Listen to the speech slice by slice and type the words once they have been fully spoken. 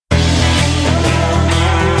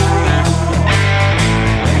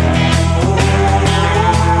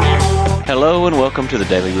Hello and welcome to the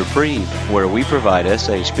Daily Reprieve, where we provide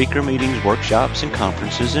essay speaker meetings, workshops, and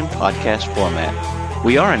conferences in podcast format.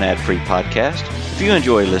 We are an ad-free podcast. If you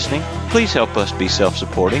enjoy listening, please help us be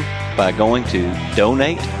self-supporting by going to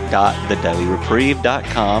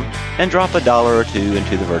donate.thedailyreprieve.com and drop $1 or $2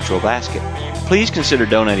 into the virtual basket. Please consider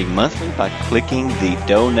donating monthly by clicking the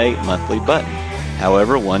Donate Monthly button.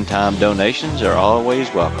 However, one-time donations are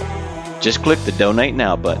always welcome. Just click the Donate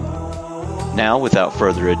Now button. Now, without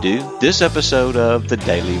further ado, this episode of the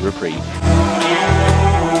Daily Reprieve.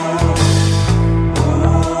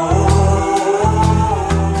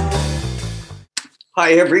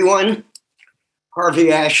 Hi, everyone.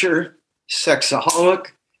 Harvey Asher, sexaholic.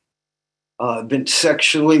 Been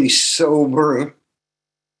sexually sober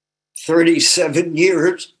 37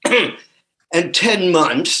 years and 10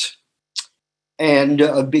 months.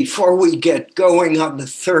 And before we get going on the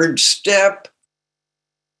third step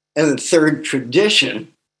and the third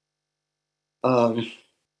tradition, want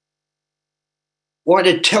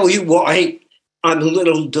to tell you why I'm a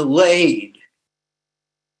little delayed.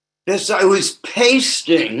 Because I was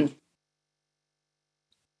pasting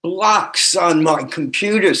blocks on my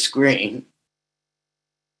computer screen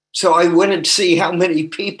so I wouldn't see how many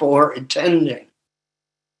people are attending.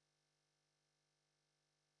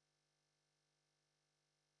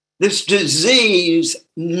 This disease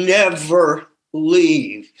never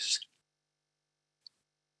leaves.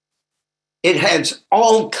 It has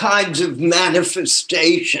all kinds of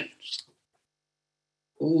manifestations.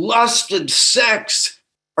 Lust and sex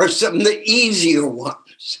are some of the easier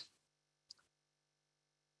ones.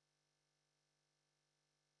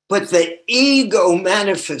 But the ego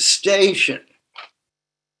manifestation,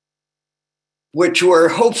 which we're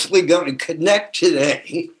hopefully going to connect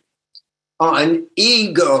today on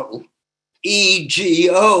ego,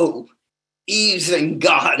 E-G-O, easing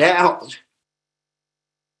God out,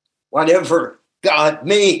 whatever God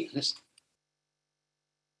means,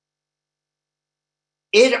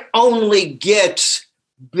 it only gets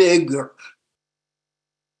bigger.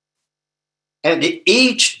 And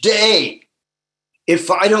each day,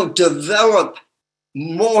 if I don't develop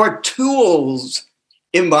more tools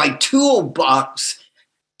in my toolbox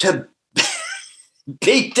to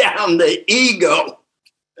beat down the ego,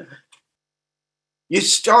 you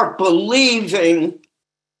start believing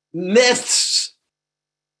myths,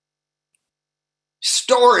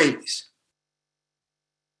 stories.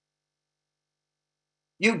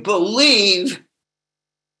 You believe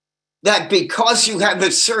that because you have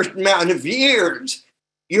a certain amount of years,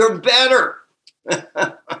 you're better.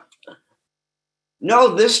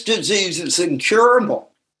 No, this disease is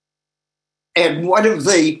incurable. And one of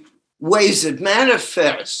the ways it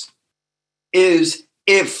manifests is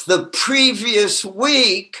if the previous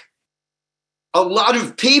week a lot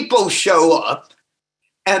of people show up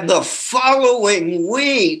and the following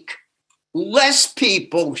week less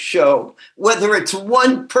people show, whether it's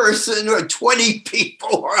one person or 20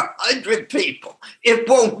 people or 100 people, it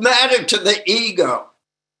won't matter to the ego.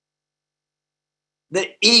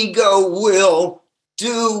 The ego will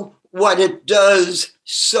do what it does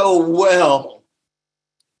so well.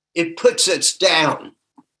 It puts us down.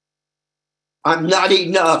 I'm not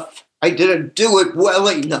enough. I didn't do it well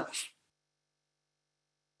enough.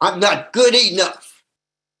 I'm not good enough.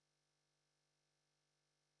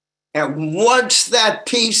 And once that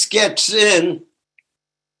piece gets in,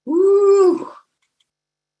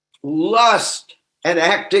 lust and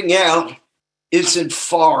acting out isn't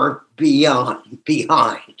far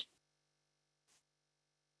behind.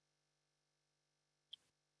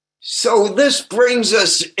 So this brings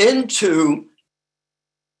us into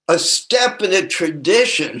a step in a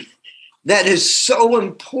tradition that is so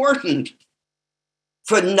important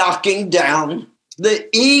for knocking down the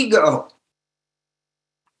ego.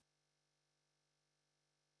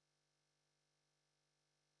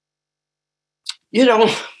 You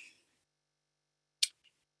know,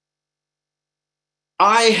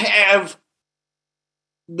 I have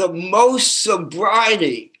the most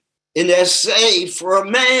sobriety in SA for a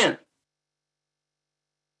man.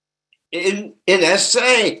 In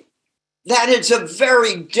SA, that is a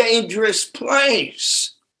very dangerous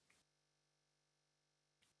place.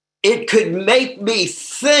 It could make me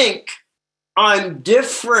think I'm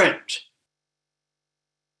different.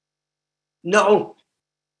 No,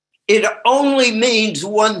 it only means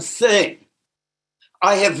one thing.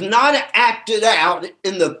 I have not acted out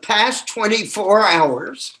in the past 24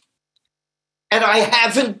 hours, and I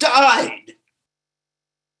haven't died.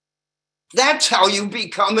 That's how you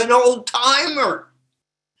become an old timer.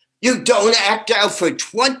 You don't act out for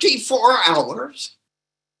 24 hours,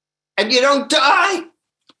 and you don't die.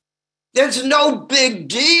 There's no big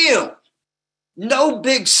deal. No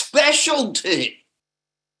big specialty.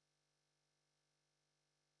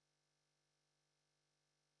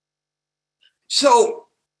 So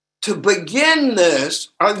to begin this,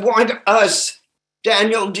 I want us,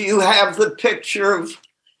 Daniel, do you have the picture of,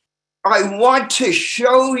 I want to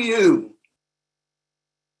show you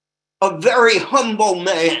a very humble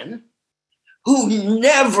man who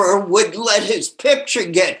never would let his picture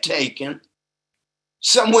get taken.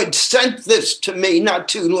 Someone sent this to me not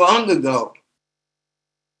too long ago.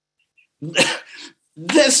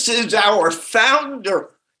 This is our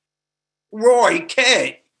founder, Roy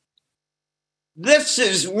Kay. This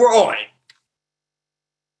is Roy.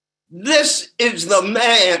 This is the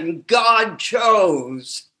man God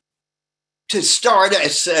chose to start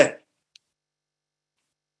SA.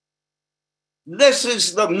 This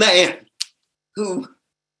is the man who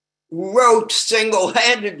wrote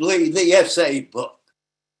single-handedly the SA book.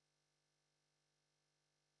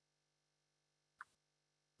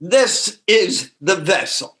 This is the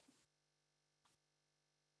vessel.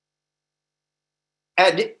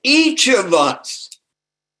 And each of us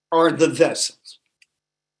are the vessels.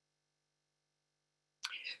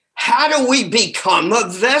 How do we become a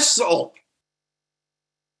vessel?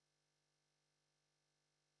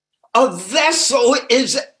 A vessel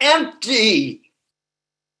is empty.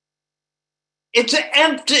 It's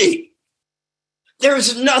empty.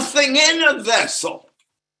 There's nothing in a vessel.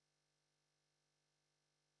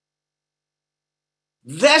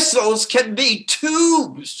 Vessels can be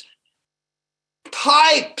tubes,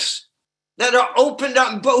 pipes that are opened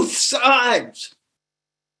on both sides.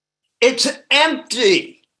 It's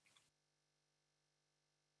empty.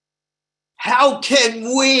 How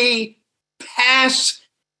can we pass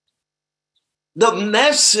the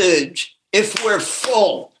message if we're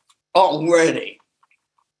full already?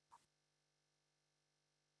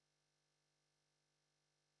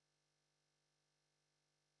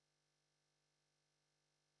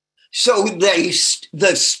 So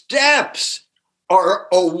the steps are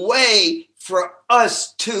a way for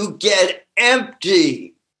us to get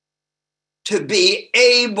empty, to be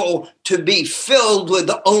able to be filled with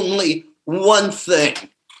only one thing,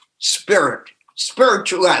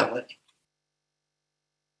 spirituality.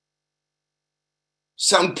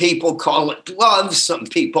 Some people call it love, some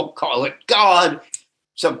people call it God,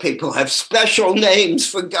 some people have special names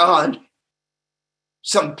for God,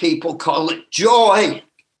 some people call it joy.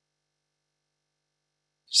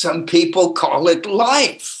 Some people call it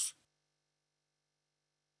life.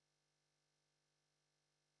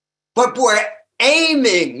 But we're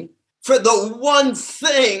aiming for the one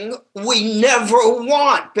thing we never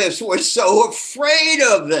want because we're so afraid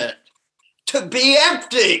of it, to be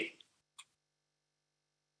empty.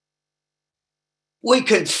 We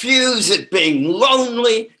confuse it being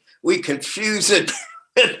lonely. We confuse it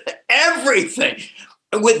with everything.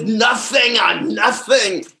 With nothing, I'm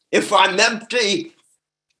nothing. If I'm empty.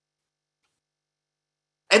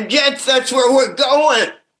 And yet that's where we're going,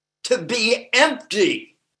 to be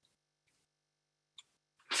empty.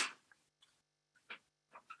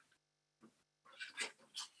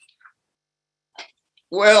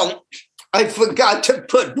 Well, I forgot to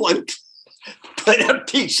put a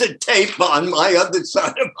piece of tape on my other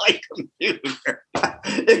side of my computer.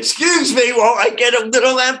 Excuse me while I get a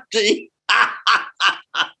little empty.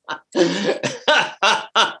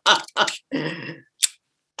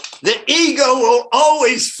 The ego will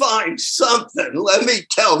always find something, let me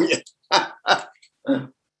tell you.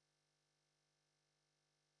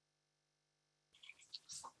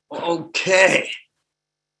 Okay.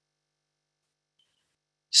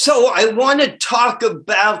 So I want to talk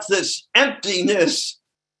about this emptiness,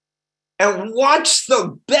 and what's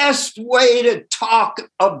the best way to talk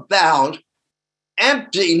about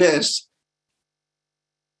emptiness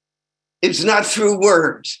is not through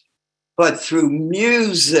words, but through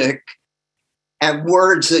music and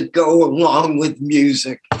words that go along with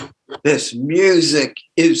music. This music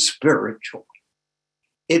is spiritual.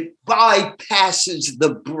 It bypasses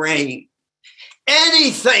the brain.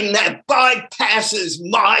 Anything that bypasses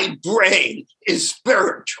my brain is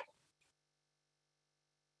spiritual.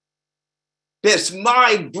 This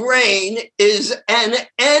my brain is an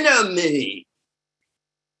enemy.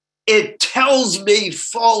 It tells me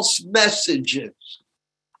false messages.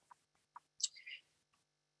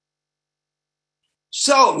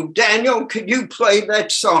 So, Daniel, could you play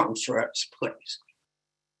that song for us, please?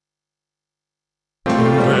 When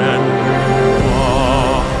you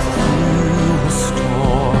walk through a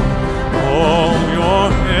storm, hold your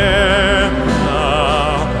head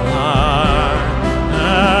up high,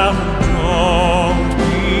 and don't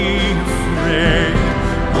be afraid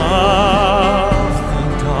of the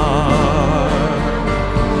dark.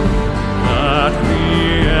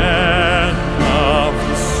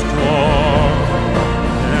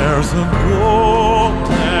 There's a golden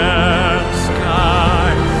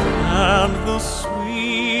sky and the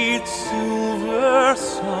sweet silver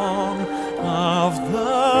song of the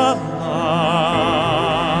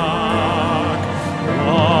lark.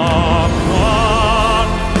 Walk on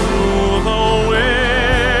through the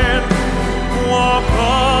wind, walk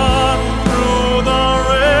on through the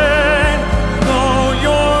rain, though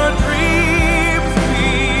your dreams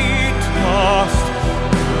be tossed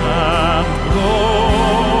and blown.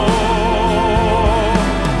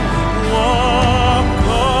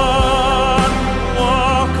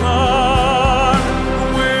 Walk on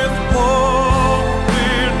with hope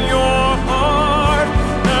in your heart,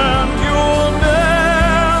 and you'll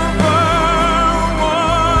never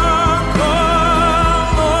walk alone.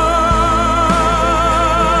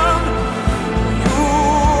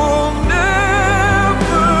 You'll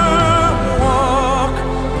never walk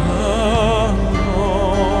alone. Walk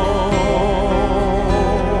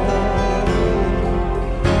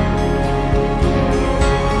on through the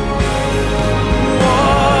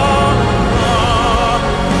wind,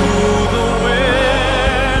 walk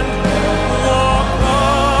on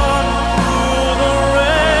through the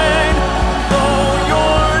rain, though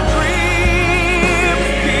your dreams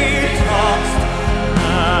be tossed and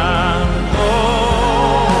blown.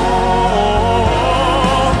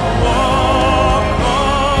 Walk on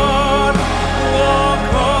with hope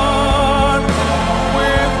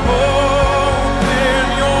in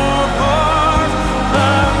your heart,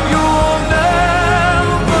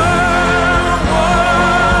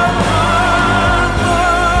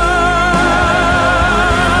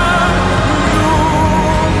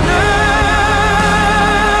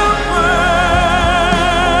 and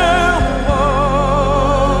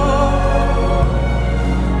you'll never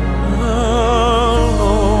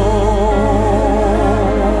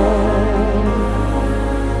walk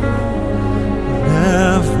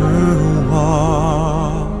never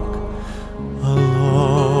walk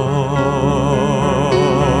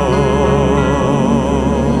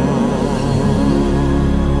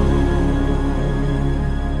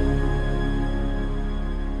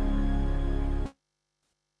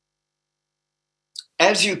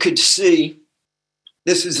As you could see,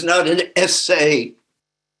 this is not an essay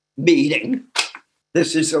meeting.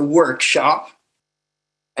 This is a workshop.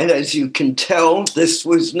 And as you can tell, this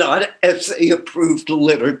was not essay-approved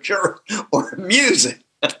literature or music.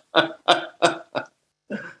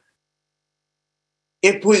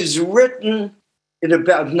 It was written in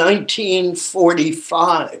about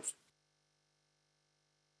 1945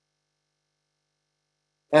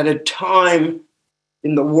 at a time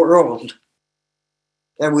in the world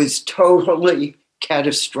that was totally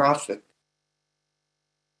catastrophic.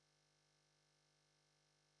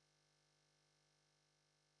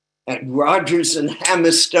 And Rodgers and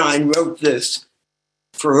Hammerstein wrote this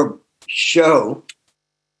for a show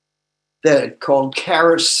that called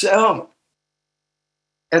Carousel.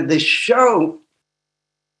 And the show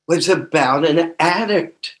was about an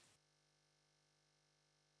addict.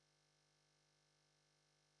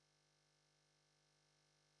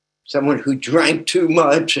 Someone who drank too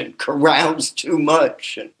much and caroused too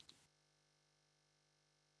much.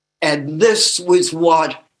 And this was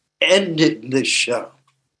what ended the show.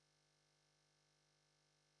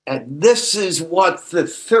 And this is what the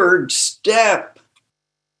third step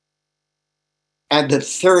and the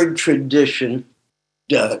third tradition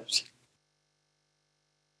does.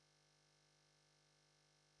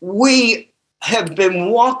 We have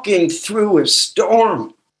been walking through a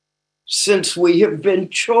storm since we have been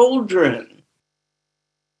children.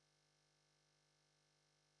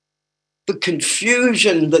 The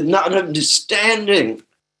confusion, the not understanding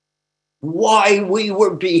why we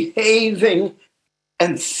were behaving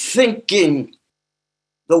and thinking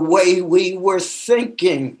the way we were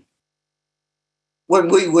thinking when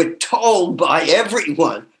we were told by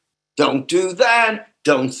everyone, don't do that,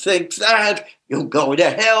 don't think that, you'll go to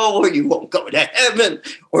hell or you won't go to heaven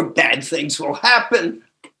or bad things will happen.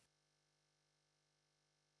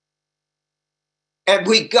 And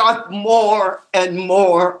we got more and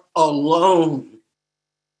more alone.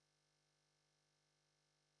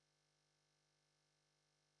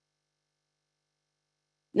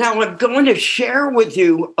 Now, I'm going to share with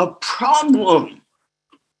you a problem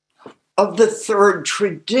of the third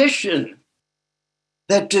tradition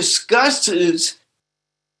that discusses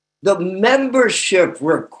the membership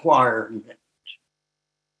requirement.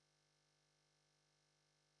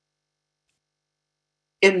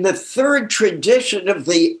 In the third tradition of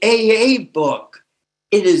the AA book,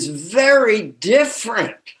 it is very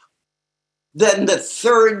different than the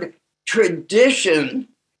third tradition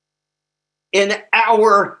in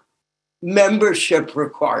our membership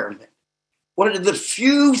requirement. One of the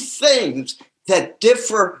few things that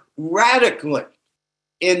differ radically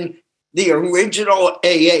in the original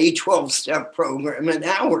AA 12-step program and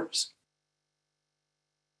ours.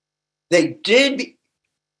 They did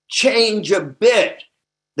change a bit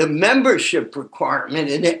the membership requirement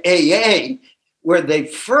in AA, where they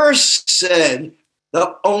first said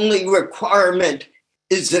the only requirement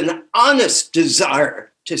is an honest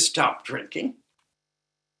desire to stop drinking.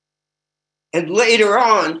 And later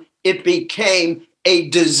on, it became a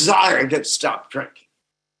desire to stop drinking.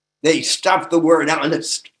 They stopped the word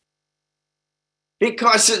honest.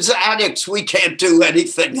 Because as addicts, we can't do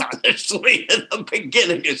anything honestly in the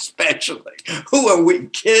beginning, especially. Who are we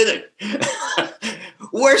kidding?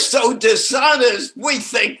 We're so dishonest, we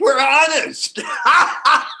think we're honest.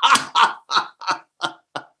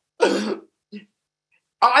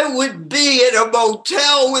 I would be in a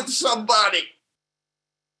motel with somebody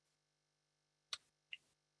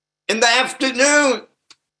in the afternoon,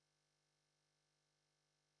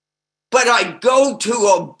 but I go to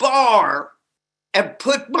a bar and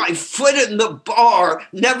put my foot in the bar,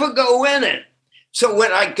 never go in it. So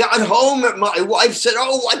when I got home and my wife said,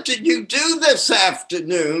 "Oh, what did you do this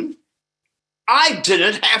afternoon?" I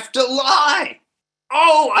didn't have to lie.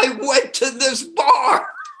 "Oh, I went to this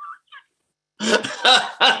bar."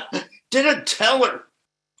 Didn't tell her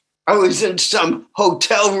I was in some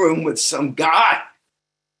hotel room with some guy,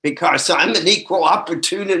 because I'm an equal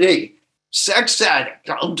opportunity sex addict.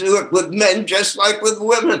 I'll do it with men just like with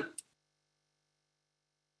women.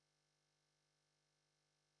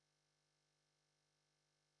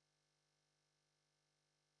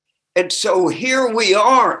 And so here we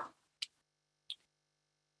are,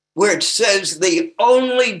 where it says the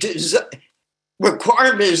only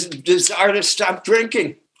requirement is the desire to stop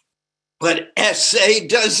drinking. But SA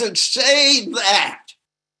doesn't say that.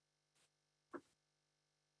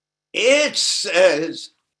 It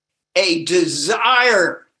says a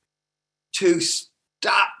desire to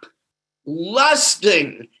stop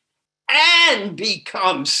lusting and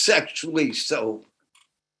become sexually sober.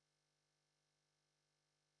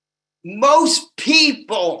 Most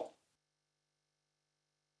people,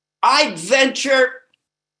 I'd venture,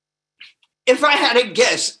 if I had to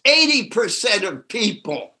guess, 80% of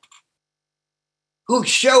people who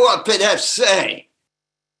show up at SA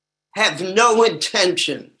have no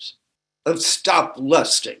intentions of stop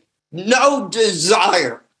lusting, no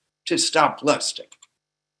desire to stop lusting.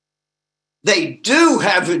 They do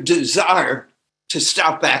have a desire to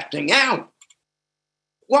stop acting out.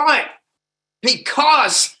 Why?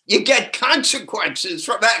 Because you get consequences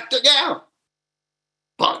from acting out.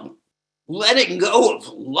 But letting go of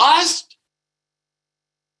lust,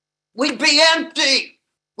 we'd be empty.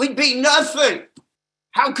 We'd be nothing.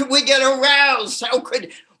 How could we get aroused? How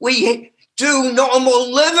could we do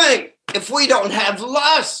normal living if we don't have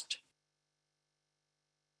lust?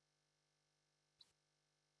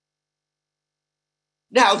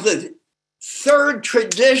 Now, the third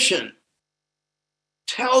tradition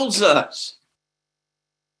tells us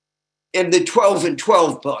in the 12 and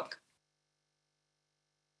 12 book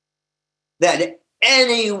that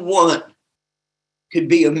anyone could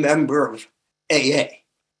be a member of AA.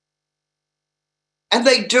 And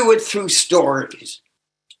they do it through stories,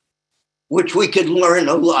 which we could learn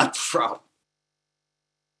a lot from.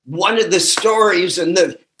 One of the stories in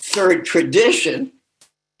the third tradition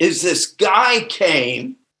is this guy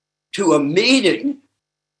came to a meeting.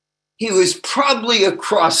 He was probably a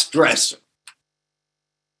cross-dresser,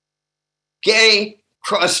 gay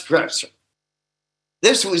cross-dresser.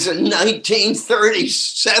 This was in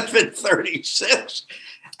 1937, 36.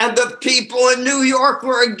 And the people in New York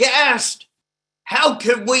were aghast. How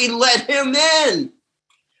can we let him in?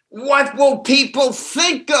 What will people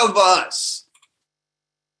think of us?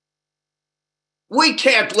 We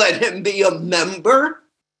can't let him be a member.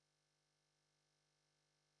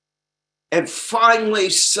 And finally,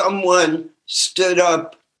 someone stood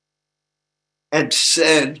up and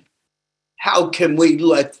said, "How can we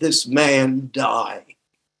let this man die?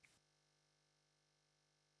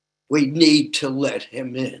 We need to let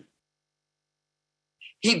him in."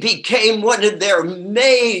 He became one of their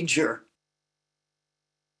major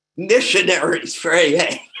missionaries for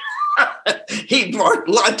AA. He brought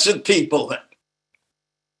lots of people in.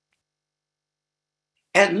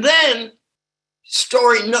 And then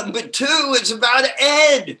story number 2 is about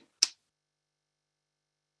Ed.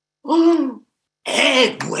 Oh,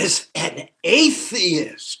 Ed was an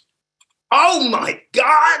atheist. Oh my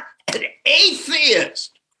God, an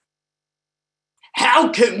atheist.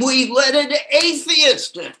 How can we let an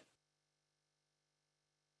atheist in?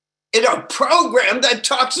 in a program that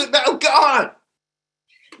talks about God.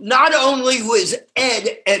 Not only was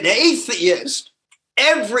Ed an atheist,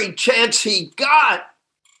 every chance he got,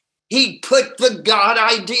 he put the God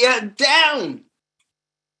idea down.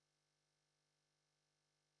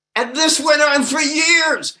 And this went on for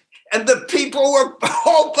years. And the people were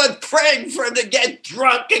all but praying for him to get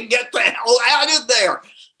drunk and get the hell out of there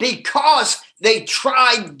because they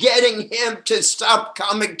tried getting him to stop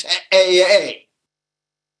coming to AA.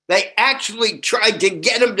 They actually tried to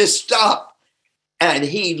get him to stop. And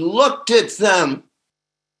he looked at them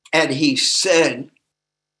and he said,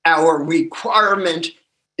 our requirement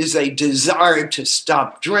is a desire to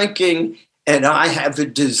stop drinking, and I have a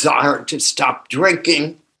desire to stop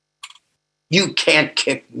drinking. You can't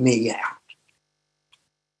kick me out.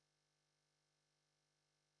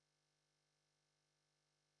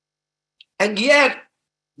 And yet,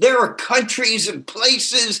 there are countries and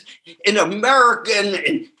places in America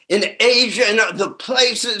and in Asia and other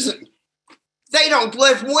places, they don't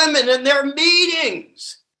let women in their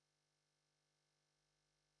meetings.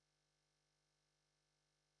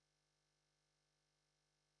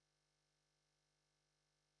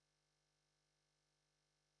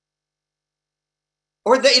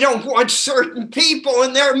 Or they don't want certain people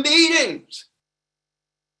in their meetings.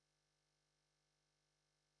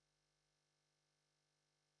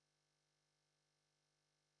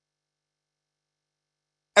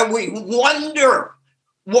 And we wonder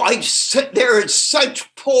why there is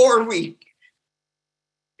such poor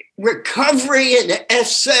recovery in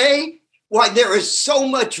SA, why there is so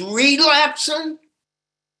much relapsing.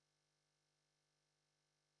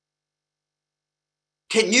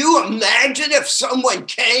 Can you imagine if someone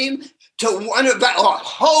came to one of our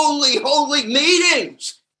holy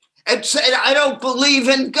meetings and said, I don't believe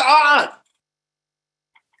in God?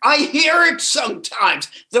 I hear it sometimes,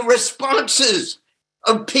 the responses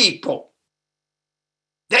of people.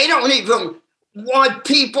 They don't even want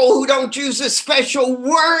people who don't use a special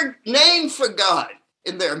word name for God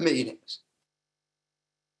in their meetings.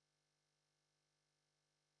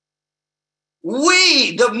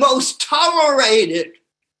 We, the most tolerated,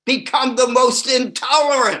 become the most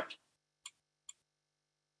intolerant.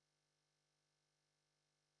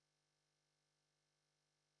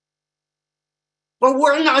 But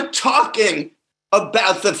we're not talking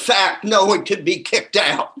about the fact no one can be kicked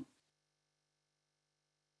out.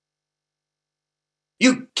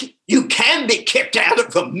 You can be kicked out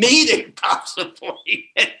of a meeting, possibly,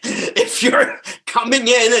 if you're coming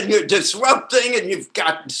in and you're disrupting and you've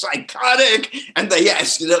gotten psychotic and they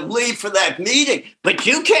ask you to leave for that meeting. But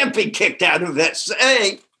you can't be kicked out of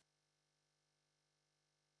SA.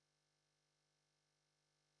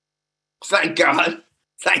 Thank God.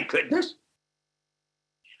 Thank goodness.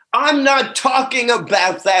 I'm not talking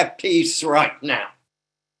about that piece right now.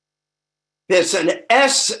 There's an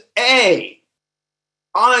SA.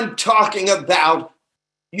 I'm talking about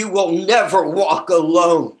you will never walk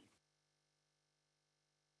alone.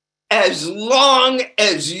 As long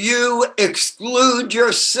as you exclude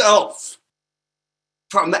yourself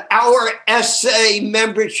from our SA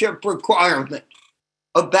membership requirement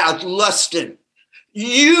about lusting,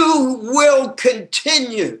 you will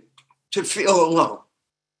continue to feel alone.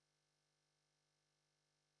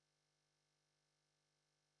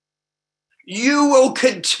 You will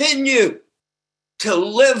continue to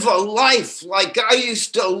live a life like I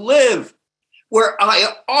used to live, where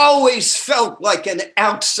I always felt like an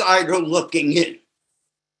outsider looking in.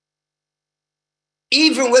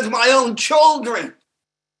 Even with my own children,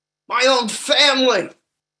 my own family.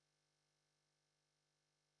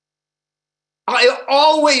 I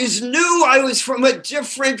always knew I was from a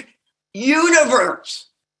different universe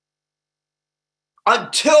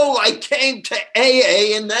until I came to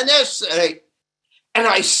AA and then SA, and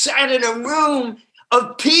I sat in a room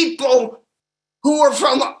of people who were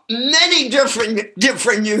from many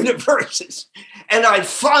different universes, and I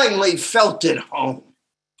finally felt at home.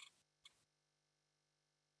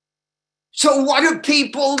 So what do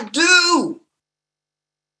people do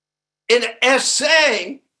in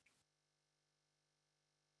SA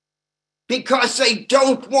because they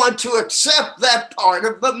don't want to accept that part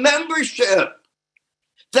of the membership?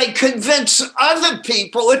 They convince other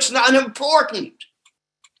people it's not important.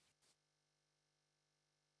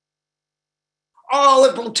 Oh,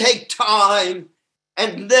 it will take time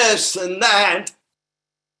and this and that.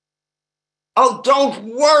 Oh,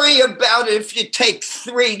 don't worry about it if you take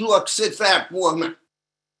 3 looks at that woman.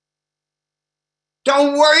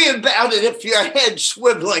 Don't worry about it if your head's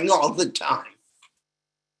swiveling all the time.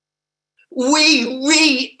 We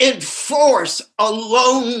reinforce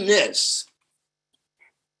aloneness.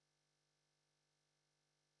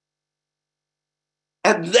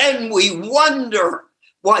 And then we wonder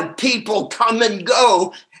why people come and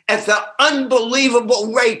go at the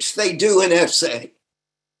unbelievable rates they do in SA.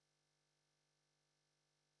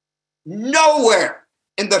 Nowhere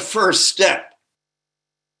in the first step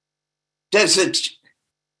does it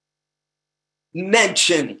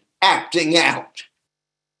mention acting out.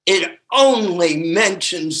 It only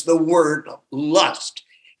mentions the word lust.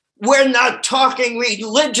 We're not talking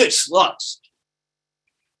religious lust.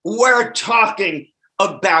 We're talking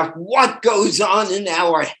about what goes on in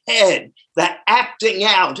our head, the acting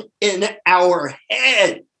out in our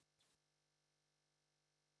head.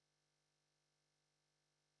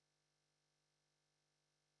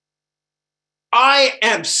 I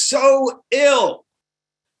am so ill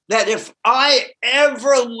that if I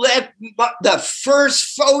ever let the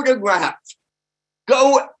first photograph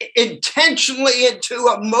go intentionally into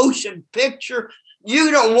a motion picture,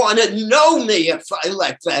 you don't want to know me if I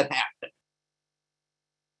let that happen.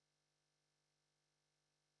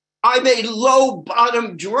 I'm a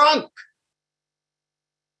low-bottom drunk.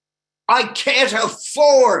 I can't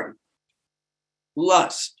afford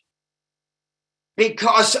lust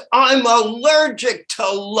because I'm allergic to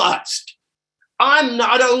lust. I'm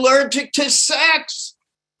not allergic to sex.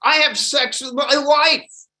 I have sex with my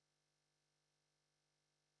wife.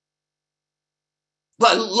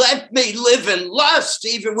 But let me live in lust,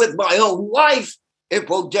 even with my own wife, it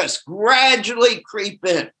will just gradually creep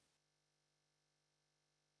in.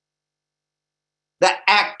 The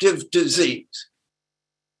active disease.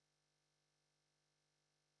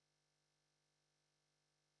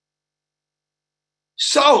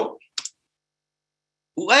 So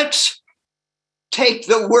let's take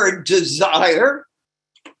the word desire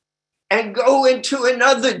and go into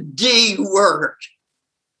another D word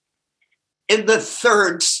in the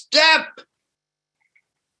third step.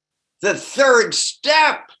 The third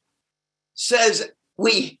step says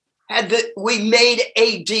we made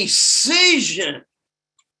a decision.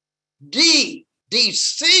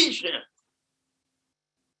 Decision.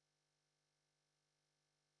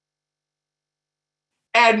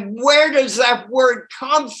 And where does that word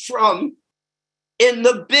come from in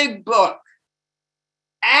the big book?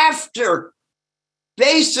 After,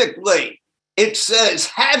 basically, it says,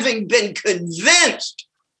 having been convinced,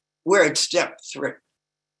 we're at step 3.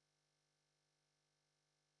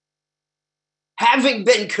 Having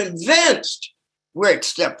been convinced, we're at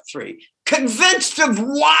step 3. Convinced of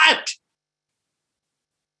what?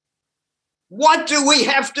 What do we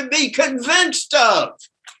have to be convinced of?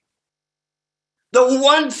 The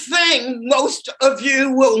one thing most of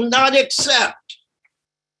you will not accept,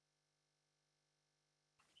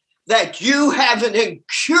 that you have an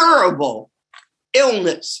incurable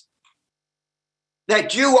illness,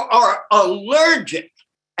 that you are allergic,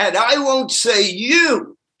 and I won't say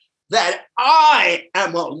you, that I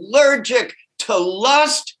am allergic to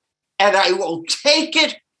lust, and I will take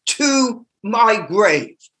it to my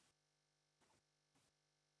grave.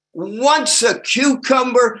 Once a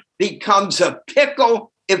cucumber becomes a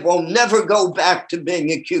pickle, it will never go back to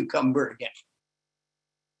being a cucumber again.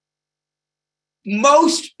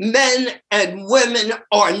 Most men and women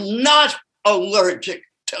are not allergic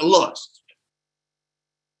to lust.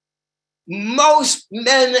 Most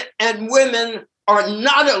men and women are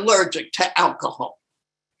not allergic to alcohol.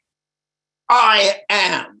 I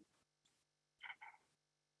am.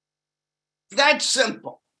 That's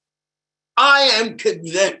simple. I am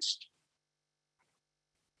convinced.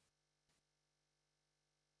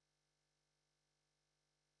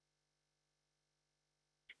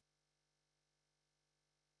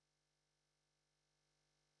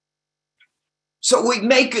 So we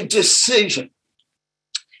make a decision.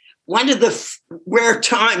 One of the rare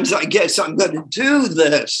times I guess I'm going to do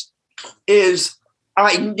this is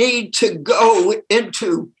I need to go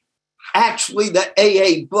into actually the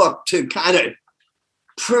AA book to kind of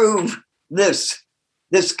prove this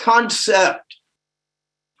concept.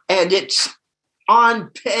 And it's on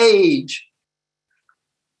page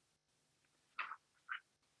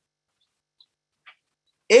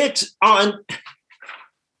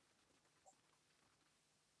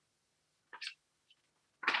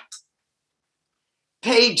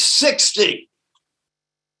 60.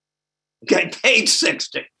 Okay, page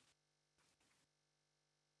 60.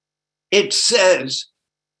 It says,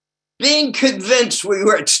 being convinced we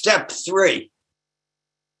were at step 3.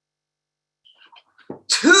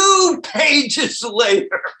 2 pages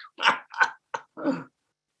later,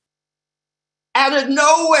 out of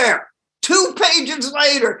nowhere, 2 pages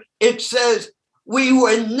later, it says, we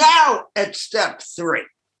were now at step 3.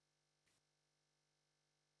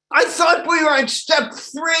 I thought we were at step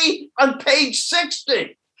 3 on page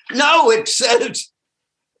 60. No, it says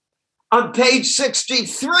On page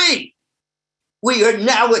 63, we are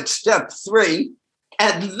now at step 3,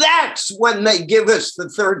 and that's when they give us the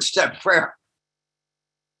third step prayer.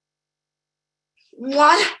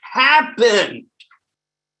 What happened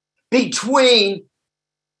between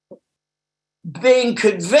being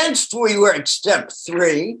convinced we were at step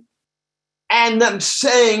 3 and them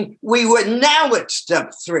saying we were now at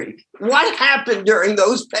step 3? What happened during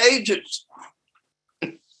those pages?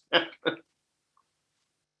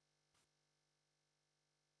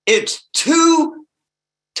 It's 2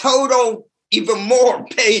 total, even more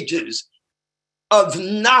pages of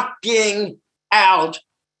knocking out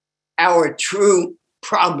our true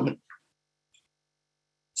problem,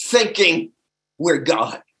 thinking we're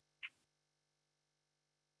God.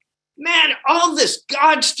 Man, all this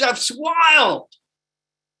God stuff's wild.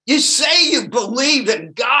 You say you believe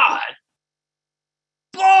in God.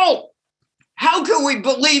 Bull! How can we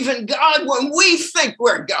believe in God when we think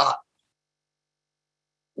we're God?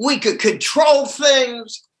 We could control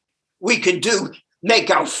things. We could make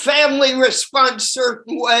our family respond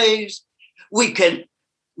certain ways. We could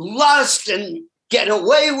lust and get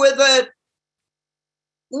away with it.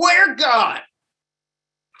 We're God.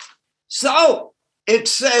 So it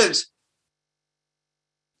says,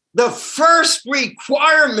 the first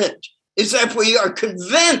requirement is that we are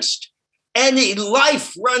convinced any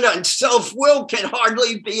life run on self-will can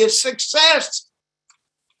hardly be a success.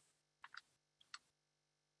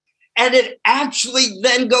 And it actually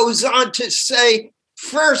then goes on to say,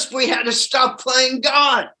 first, we had to stop playing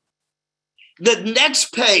God. The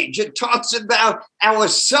next page, it talks about our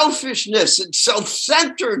selfishness and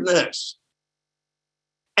self-centeredness.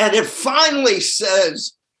 And it finally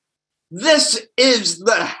says, this is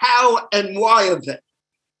the how and why of it.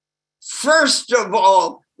 First of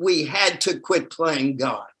all, we had to quit playing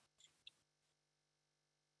God.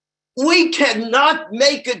 We cannot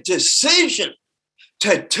make a decision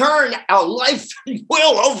to turn our life and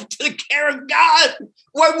will over to the care of God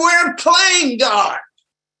when we're playing God.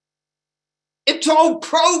 It's all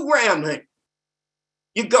programming.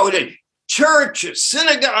 You go to church, a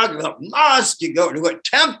synagogue, a mosque, you go to a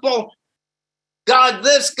temple, God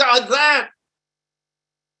this, God that.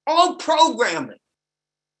 All programming.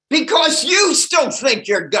 Because you still think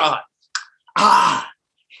you're God.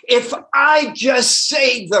 If I just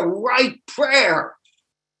say the right prayer,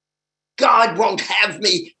 God won't have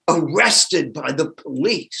me arrested by the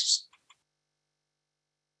police.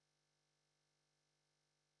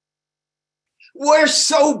 We're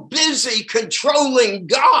so busy controlling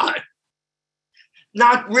God,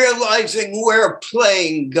 not realizing we're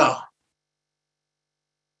playing God.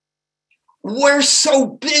 We're so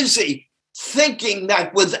busy thinking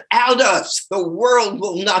that without us, the world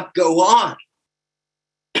will not go on.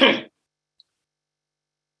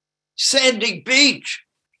 Sandy Beach,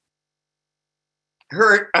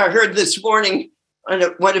 I heard this morning on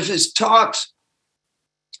one of his talks,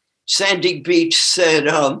 Sandy Beach said,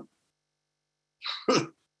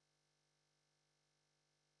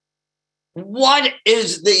 what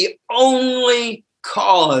is the only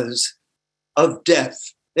cause of death?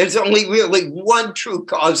 There's only really one true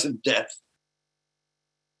cause of death.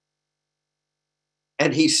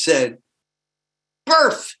 And he said,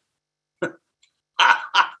 birth.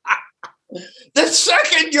 The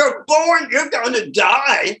second you're born, you're going to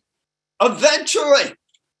die eventually.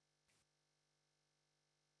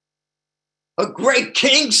 A great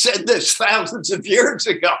king said this thousands of years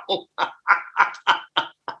ago.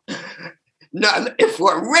 Now, if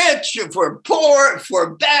we're rich, if we're poor, if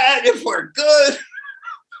we're bad, if we're good,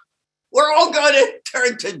 we're all going to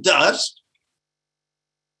turn to dust.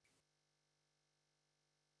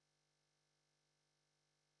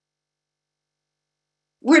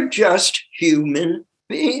 We're just human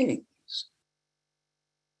beings.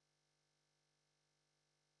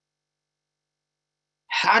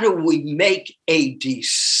 How do we make a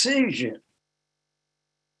decision?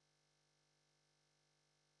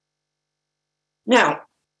 Now,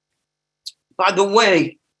 by the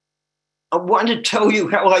way, I want to tell you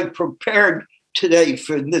how I prepared today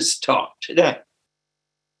for this talk today.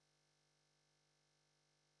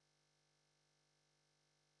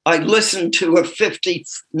 I listened to a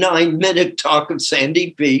 59-minute talk of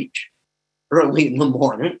Sandy Beach early in the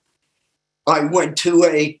morning. I went to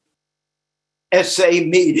a essay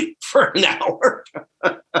meeting for an hour.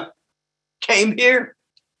 Came here.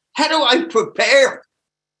 How do I prepare?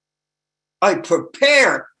 I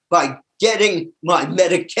prepare by getting my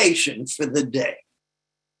medication for the day.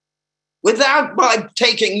 Without my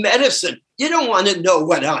taking medicine, you don't want to know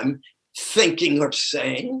what I'm thinking or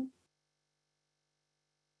saying.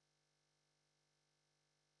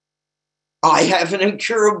 I have an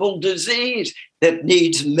incurable disease that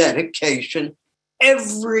needs medication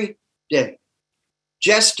every day,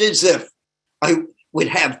 just as if I would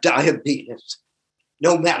have diabetes.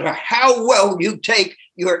 No matter how well you take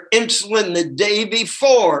your insulin the day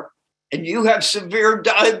before and you have severe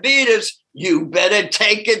diabetes, you better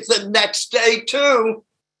take it the next day too.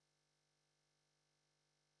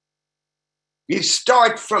 You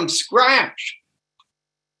start from scratch.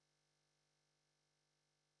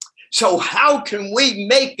 So how can we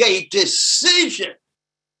make a decision?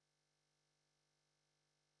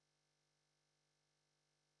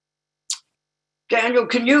 Daniel,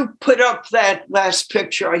 can you put up that last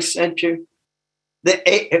picture I sent you?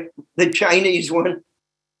 The Chinese one?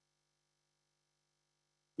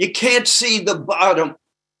 You can't see the bottom,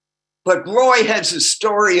 but Roy has a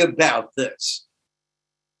story about this.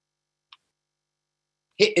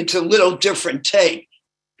 It's a little different take.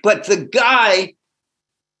 But the guy,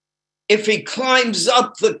 if he climbs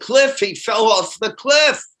up the cliff, he fell off the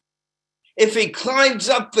cliff. If he climbs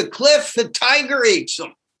up the cliff, the tiger eats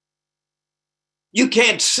him. You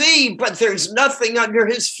can't see, but there's nothing under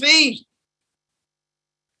his feet.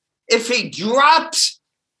 If he drops,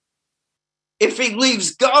 if he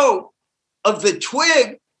leaves go of the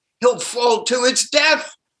twig, he'll fall to his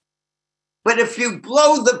death. But if you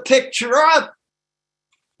blow the picture up,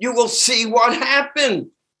 you will see what happened.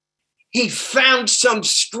 He found some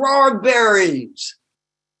strawberries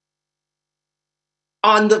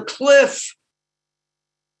on the cliff,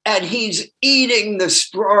 and he's eating the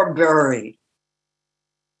strawberry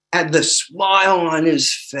and the smile on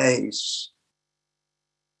his face.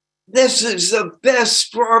 This is the best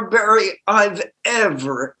strawberry I've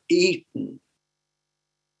ever eaten.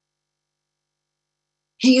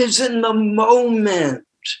 He is in the moment.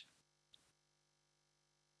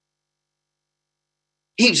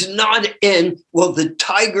 He's not in, will the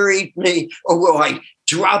tiger eat me, or will I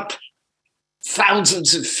drop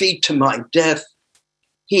thousands of feet to my death?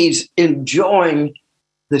 He's enjoying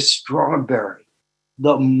the strawberry,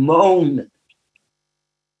 the moment.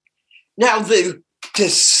 Now, the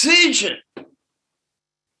decision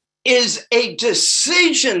is a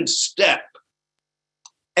decision step.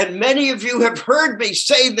 And many of you have heard me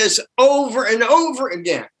say this over and over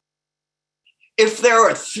again. If there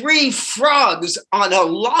are 3 frogs on a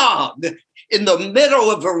log in the middle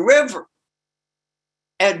of a river,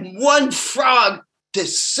 and one frog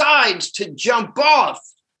decides to jump off,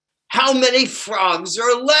 how many frogs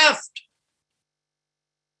are left?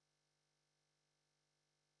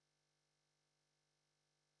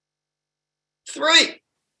 Three.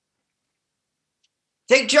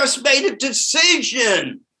 They just made a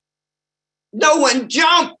decision. No one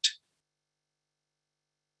jumped.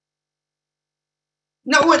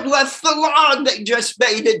 No one left the log. They just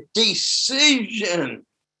made a decision.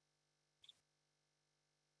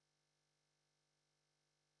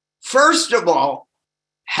 First of all,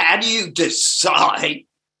 how do you decide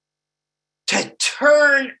to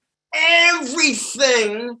turn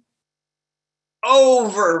everything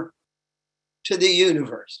over to the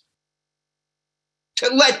universe? To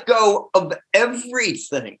let go of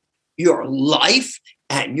everything, your life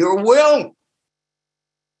and your will.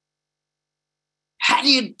 How do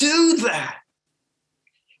you do that?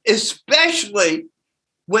 Especially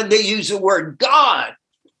when they use the word God,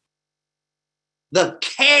 the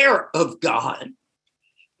care of God.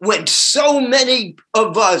 When so many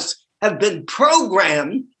of us have been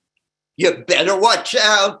programmed, you better watch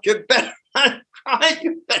out, you better not cry,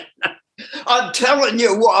 you better not. I'm telling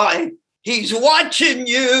you why. He's watching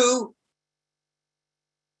you.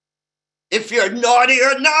 If you're naughty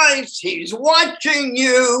or nice, he's watching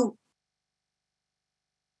you.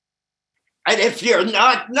 And if you're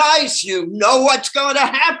not nice, you know what's going to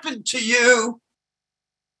happen to you.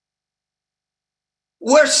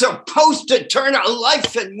 We're supposed to turn our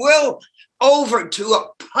life and will over to a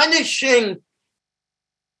punishing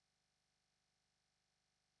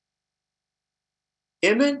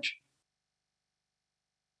image.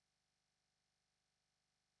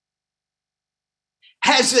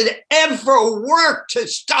 Has it ever worked to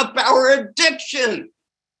stop our addiction?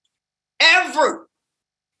 Ever?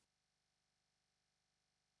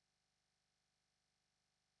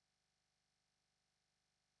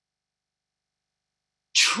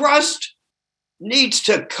 Trust needs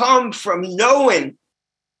to come from knowing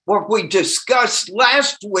what we discussed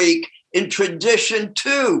last week in tradition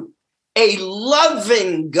 2, a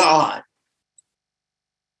loving God.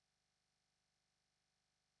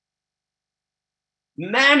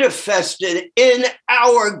 Manifested in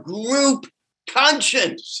our group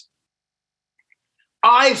conscience.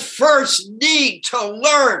 I first need to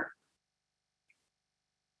learn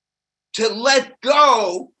to let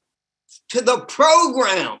go to the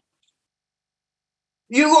program.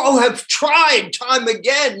 You all have tried time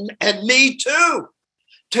again, and me too,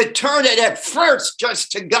 to turn it at first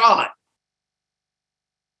just to God.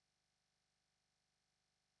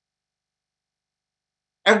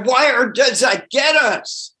 And where does that get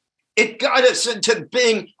us? It got us into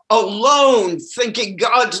being alone, thinking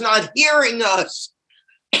God's not hearing us.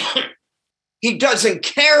 He doesn't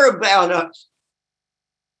care about us.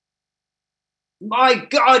 My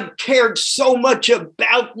God cared so much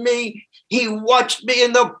about me. He watched me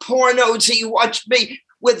in the pornos. He watched me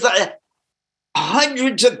with the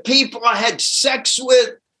hundreds of people I had sex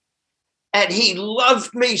with. And he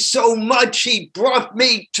loved me so much, he brought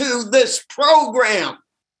me to this program.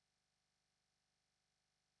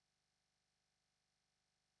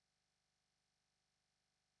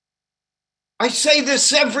 I say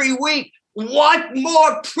this every week. What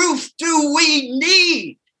more proof do we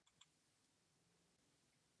need?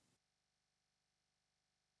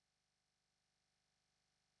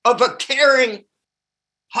 Of a caring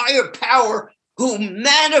higher power who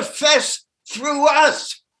manifests through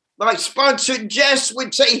us. My sponsor, Jess,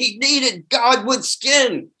 would say he needed God with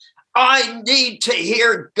skin. I need to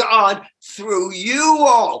hear God through you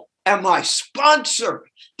all. And my sponsor,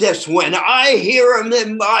 this, when I hear him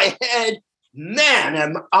in my head, man,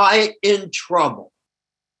 am I in trouble.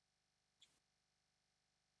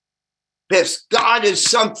 This God is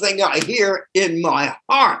something I hear in my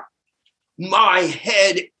heart. My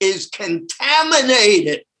head is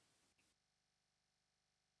contaminated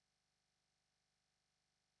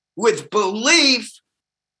with belief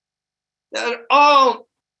that, oh,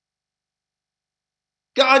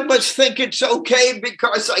 God must think it's okay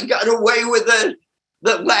because I got away with it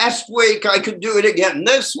the last week. I could do it again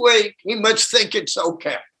this week. He must think it's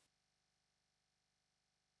okay.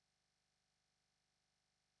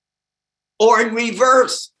 Or in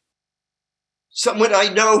reverse, someone I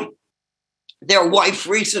know, their wife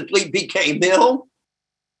recently became ill,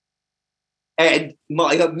 and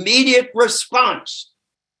my immediate response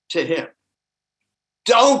to him,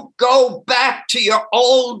 don't go back to your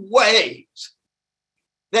old ways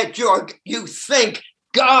that you think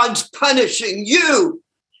God's punishing you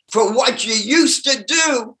for what you used to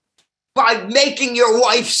do by making your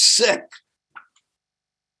wife sick.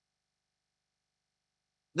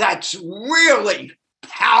 That's really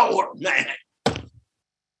power, man.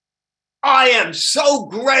 I am so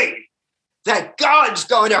great that God's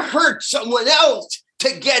going to hurt someone else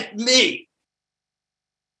to get me.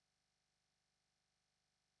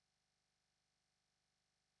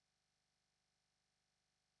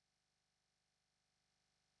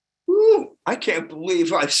 Ooh, I can't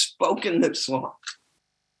believe I've spoken this long.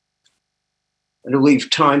 I'm going to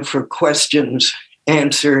leave time for questions,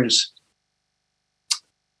 answers.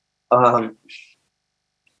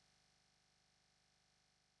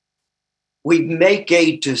 We make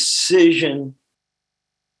a decision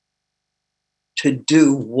to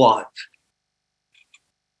do what?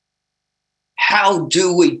 How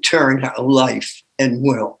do we turn our life and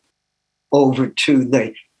will over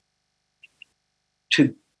to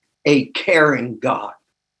a caring God?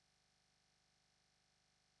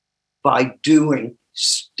 By doing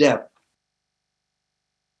step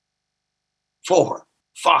 4,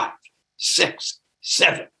 5, 6,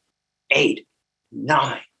 7, 8,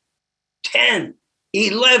 9, 10,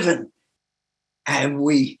 11, and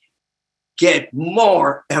we get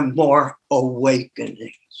more and more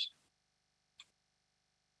awakenings.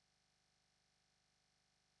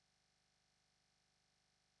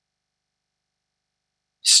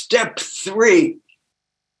 Step 3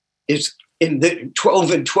 is in the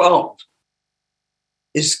 12 and 12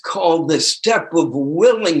 is called the step of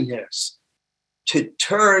willingness to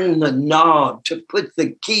turn the knob, to put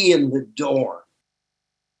the key in the door.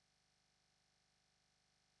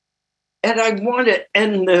 And I want to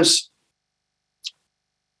end this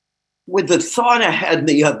with the thought I had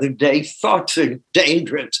the other day. Thoughts are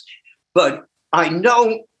dangerous, but I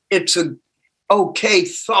know it's an okay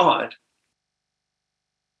thought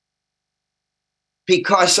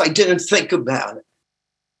because I didn't think about it.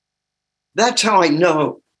 That's how I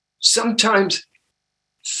know. Sometimes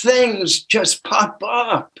things just pop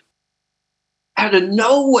up out of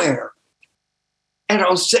nowhere. And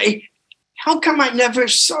I'll say, how come I never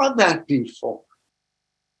saw that before?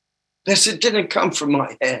 Because it didn't come from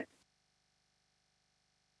my head.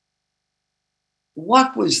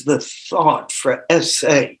 What was the thought for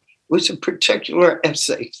essay? It was a particular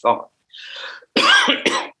essay thought.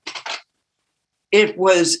 It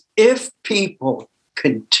was, if people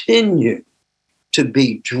continue to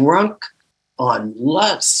be drunk on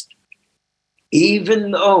lust,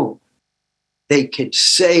 even though they could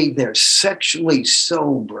say they're sexually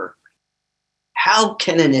sober, how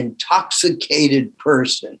can an intoxicated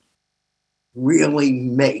person really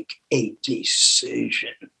make a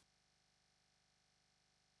decision?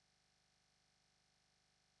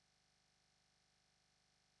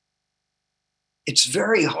 It's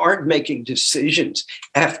very hard making decisions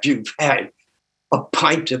after you've had a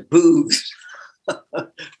pint of booze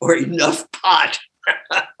or enough pot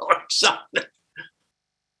or something.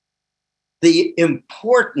 The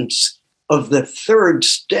importance of the third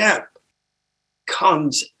step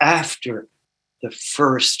comes after the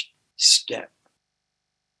first step.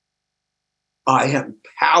 I am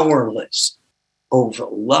powerless over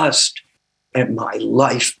lust, and my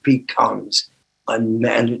life becomes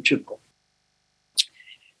unmanageable.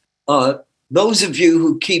 Those of you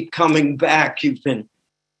who keep coming back, you've been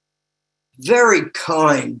very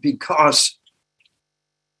kind, because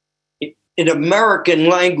in American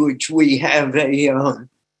language, we have a,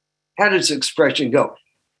 how does the expression go?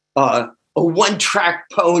 A one-track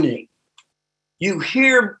pony. You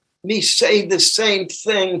hear me say the same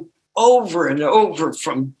thing over and over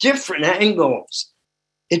from different angles.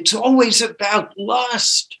 It's always about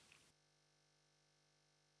lust.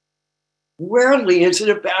 Rarely is it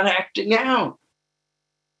about acting out.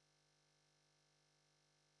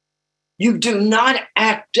 You do not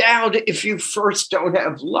act out if you first don't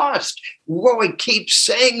have lust. Roy keeps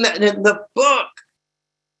saying that in the book.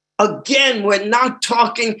 Again, we're not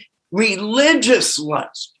talking religious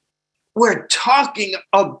lust. We're talking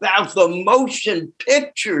about the motion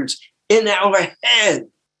pictures in our head.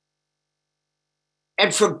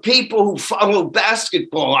 And for people who follow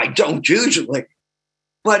basketball, I don't usually,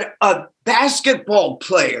 but a basketball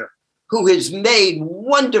player who has made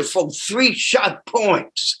wonderful 3-shot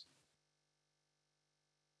points,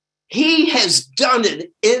 he has done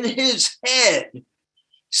it in his head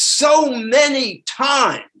so many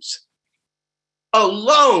times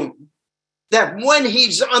alone that when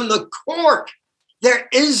he's on the court, there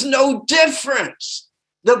is no difference.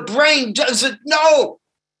 The brain doesn't know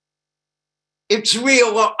it's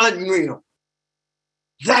real or unreal.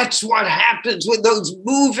 That's what happens with those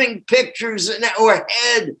moving pictures in our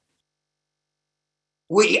head.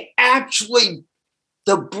 We actually,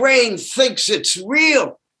 the brain thinks it's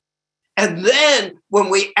real. And then when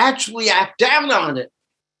we actually act out on it,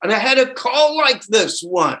 and I had a call like this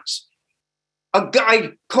once. A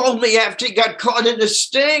guy called me after he got caught in a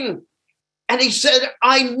sting. And he said,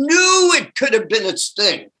 I knew it could have been a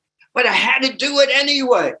sting, but I had to do it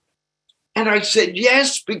anyway. And I said,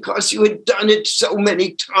 yes, because you had done it so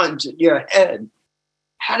many times in your head.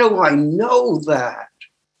 How do I know that?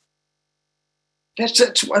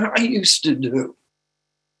 That's what I used to do.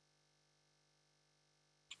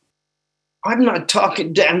 I'm not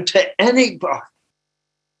talking down to anybody.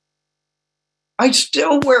 I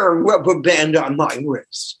still wear a rubber band on my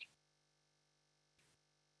wrist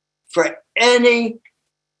for any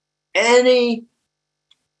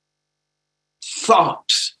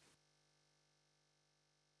thoughts.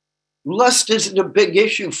 Lust isn't a big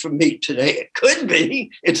issue for me today. It could be.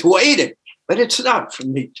 It's waiting, but it's not for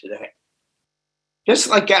me today. Just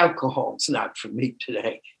like alcohol, it's not for me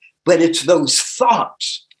today. But it's those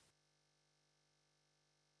thoughts.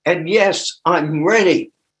 And yes, I'm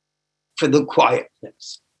ready for the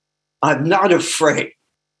quietness. I'm not afraid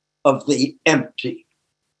of the empty.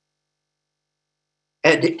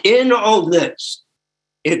 And in all this,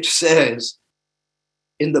 it says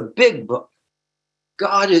in the big book,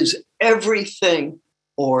 God is everything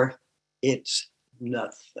or it's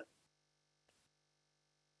nothing.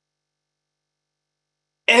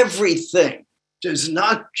 Everything does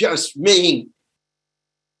not just mean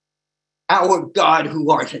our God who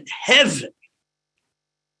art in heaven.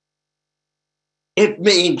 It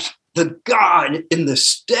means the God in the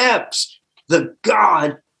steps, the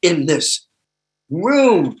God in this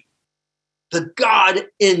room, the God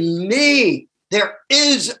in me. There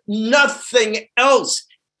is nothing else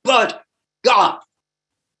but God.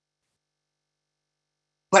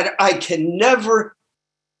 But I can never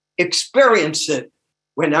experience it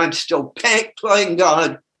when I'm still playing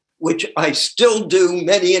God, which I still do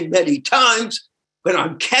many and many times, but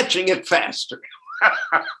I'm catching it faster.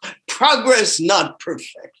 Progress, not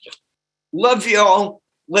perfection. Love you all.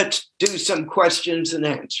 Let's do some questions and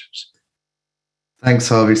answers. Thanks,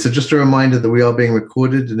 Harvey. So just a reminder that we are being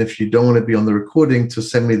recorded, and if you don't want to be on the recording, to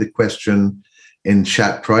send me the question in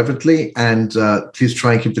chat privately, and please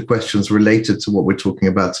try and keep the questions related to what we're talking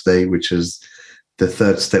about today, which is the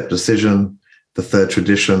third step decision, the third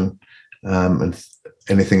tradition, and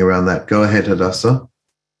anything around that. Go ahead, Hadassah.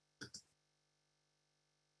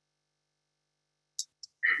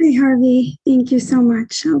 Hi, Harvey. Thank you so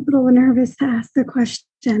much. I'm a little nervous to ask the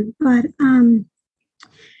question, but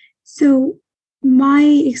so my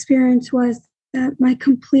experience was that my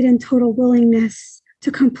complete and total willingness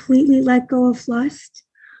to completely let go of lust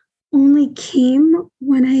only came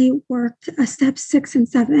when I worked a step 6 and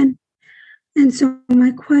 7. And so my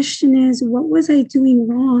question is, what was I doing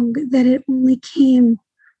wrong that it only came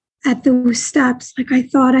at those steps? Like, I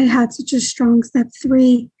thought I had such a strong step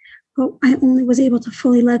 3, but I only was able to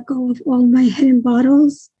fully let go of all my hidden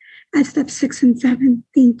bottles at step 6 and 7.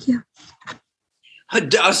 Thank you.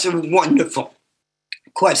 That's a wonderful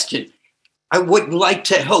question. I would like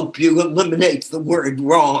to help you eliminate the word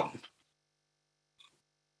wrong.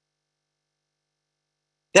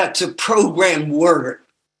 That's a programmed word.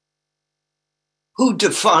 Who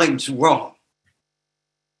defines wrong?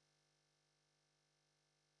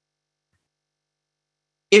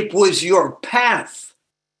 It was your path.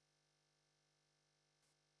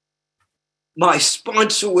 My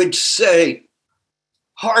sponsor would say,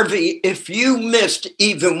 Harvey, if you missed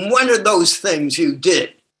even one of those things you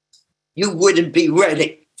did, you wouldn't be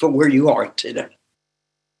ready for where you are today.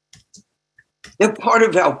 They're part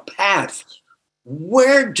of our path.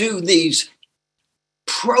 Where do these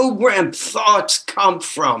programmed thoughts come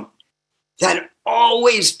from that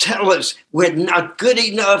always tell us we're not good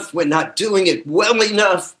enough, we're not doing it well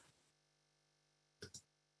enough?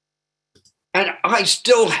 And I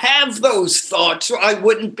still have those thoughts, so I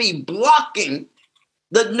wouldn't be blocking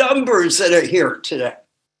the numbers that are here today.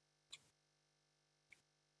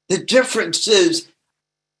 The difference is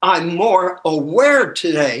I'm more aware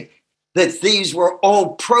today that these were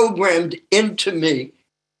all programmed into me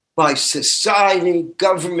by society,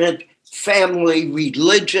 government, family,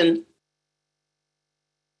 religion.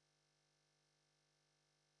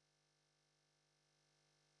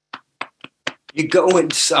 You go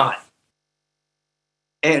inside.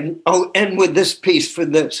 And with this piece for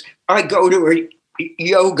this, I go to a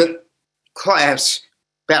yoga class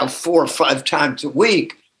about 4 or 5 times a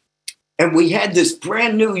week. And we had this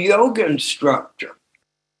brand new yoga instructor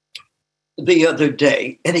the other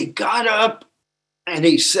day, and he got up and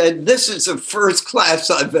he said, "This is the first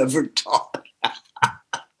class I've ever taught."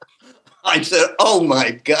 I said, "Oh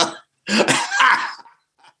my God."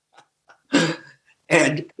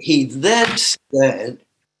 And he then said,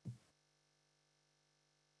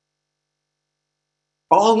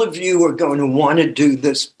 all of you are going to want to do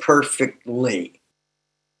this perfectly.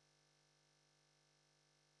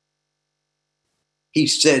 He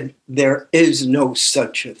said, there is no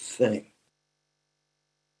such a thing.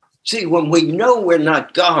 See, when we know we're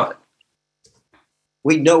not God,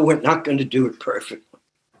 we know we're not going to do it perfectly.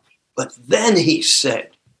 But then he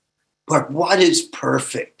said, but what is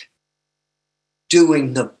perfect?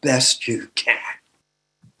 Doing the best you can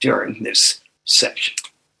during this session.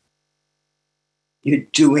 You're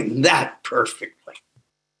doing that perfectly.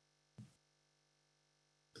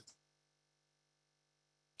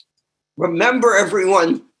 Remember,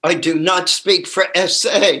 everyone, I do not speak for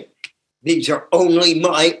SA. These are only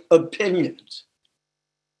my opinions.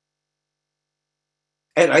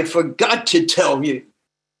 And I forgot to tell you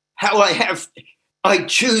how I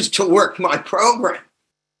choose to work my program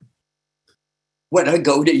when I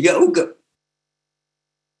go to yoga.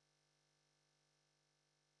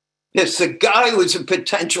 Yes, the guy was a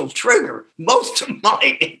potential trigger. Most of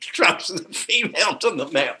my instructions are female to the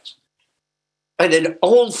males. And an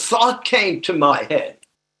old thought came to my head.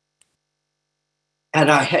 And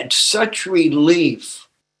I had such relief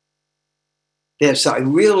as I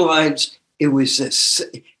realized it was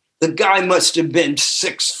the guy must have been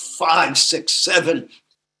 6'5", 6'7".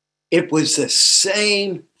 It was the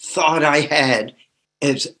same thought I had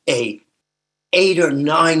as a 8 or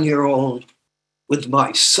 9-year-old with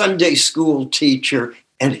my Sunday school teacher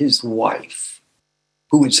and his wife,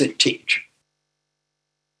 who was a teacher.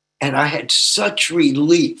 And I had such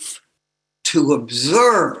relief to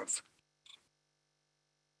observe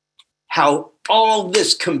how all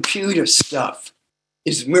this computer stuff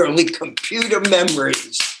is merely computer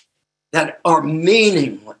memories that are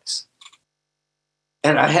meaningless.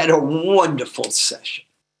 And I had a wonderful session.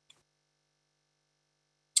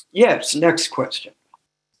 Yes, next question.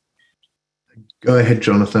 Go ahead,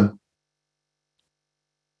 Jonathan.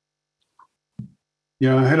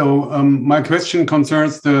 Yeah, hello. My question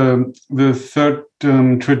concerns the third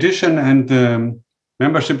tradition and the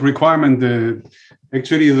membership requirement. The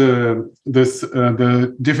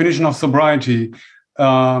definition of sobriety.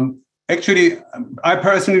 Actually, I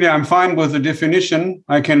personally I'm fine with the definition.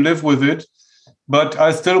 I can live with it, but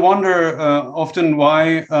I still wonder often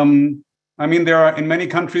why. I mean, there are in many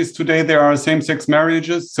countries today there are same-sex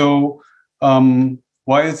marriages, so.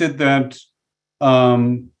 why is it that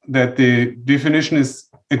that the definition is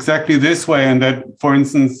exactly this way, and that, for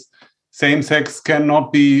instance, same-sex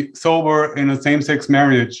cannot be sober in a same-sex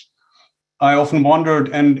marriage? I often wondered,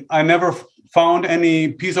 and I never found any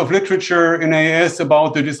piece of literature in AS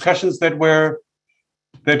about the discussions that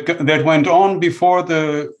went on before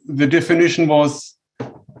the definition was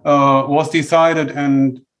decided,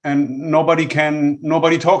 and nobody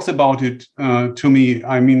talks about it to me.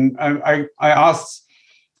 I mean, I asked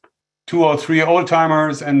 2 or 3 old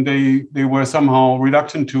timers, and they were somehow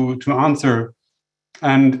reluctant to answer.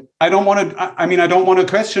 And I don't want to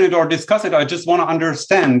question it or discuss it. I just want to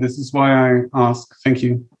understand. This is why I ask. Thank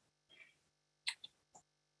you.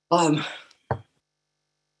 It's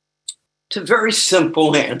a very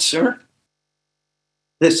simple answer.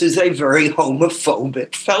 This is a very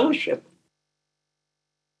homophobic fellowship.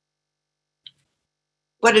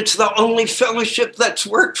 But it's the only fellowship that's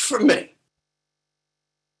worked for me.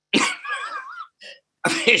 I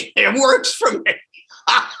mean, it works for me.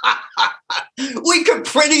 We can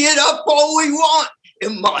pretty it up all we want.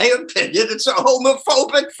 In my opinion, it's a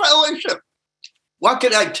homophobic fellowship. What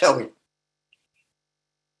can I tell you?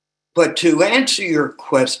 But to answer your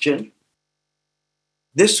question,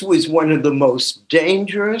 this was one of the most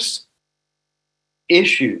dangerous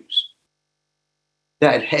issues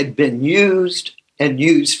that had been used and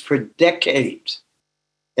used for decades,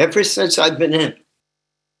 ever since I've been in,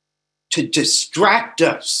 to distract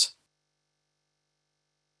us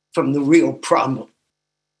from the real problem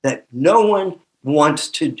that no one wants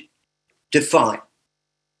to define.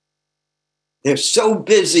 They're so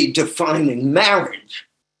busy defining marriage,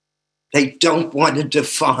 they don't want to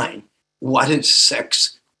define what is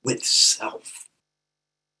sex with self.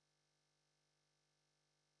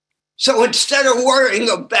 So instead of worrying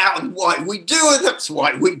about why we do it, that's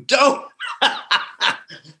why we don't.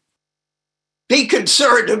 Be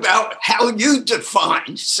concerned about how you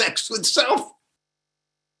define sex with self.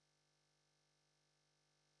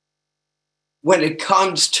 When it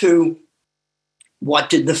comes to what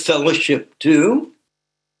did the fellowship do,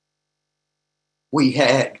 we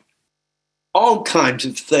had all kinds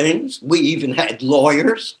of things. We even had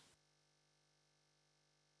lawyers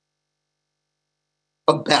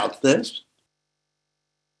about this.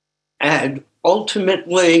 And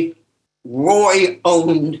ultimately, Roy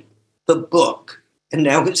owned the book, and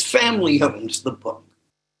now his family owns the book.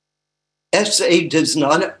 SA does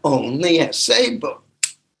not own the SA book.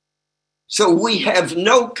 So we have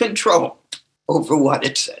no control over what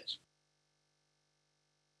it says.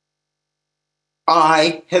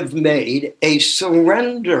 I have made a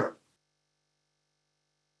surrender.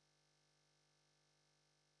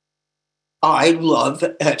 I love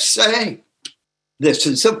SA. This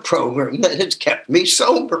is a program that has kept me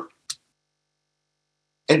sober.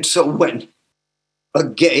 And so when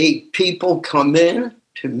gay people come in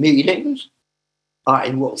to meetings,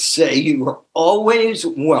 I will say you are always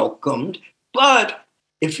welcomed, but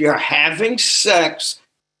if you're having sex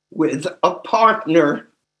with a partner,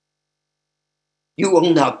 you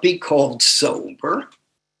will not be called sober,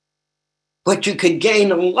 but you could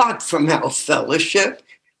gain a lot from our fellowship.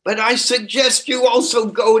 But I suggest you also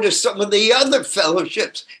go to some of the other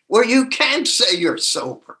fellowships where you can say you're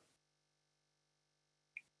sober.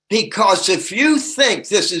 Because if you think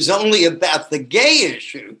this is only about the gay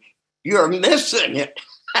issue, you're missing it.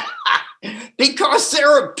 Because there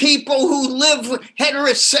are people who live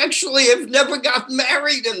heterosexually, have never got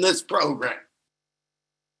married in this program.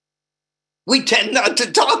 We tend not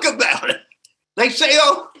to talk about it. They say,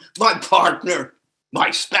 oh, my partner,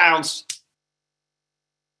 my spouse.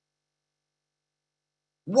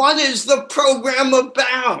 What is the program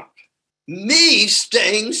about? Me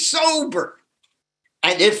staying sober.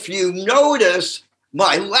 And if you notice,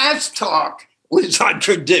 my last talk was on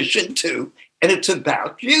tradition too, and it's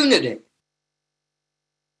about unity.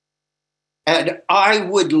 And I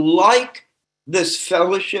would like this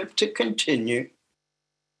fellowship to continue.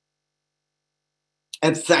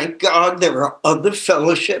 And thank God there are other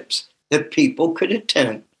fellowships that people could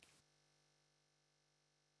attend.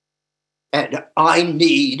 And I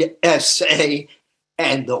need SA,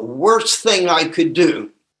 and the worst thing I could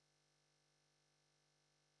do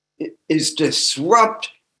is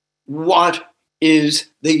disrupt what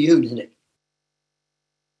is the unity.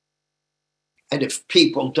 And if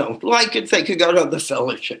people don't like it, they could go to other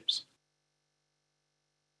fellowships.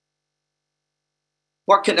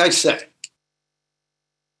 What can I say?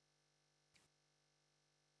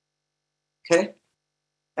 Okay?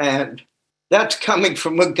 And that's coming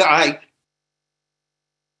from a guy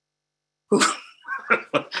who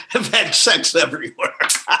have had sex everywhere.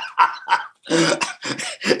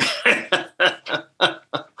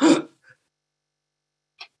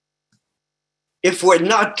 if we're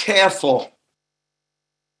not careful,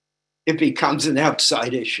 it becomes an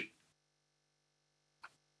outside issue.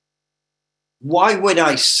 Why would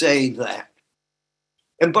I say that?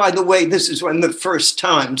 And by the way, this is one of the first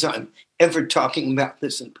times I'm ever talking about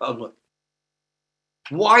this in public.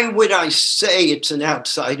 Why would I say it's an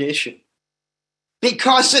outside issue?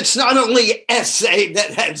 Because it's not only SA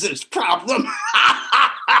that has this problem.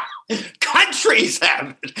 Countries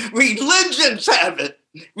have it. Religions have it.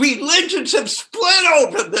 Religions have split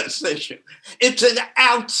over this issue. It's an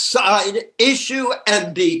outside issue,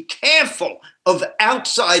 and be careful of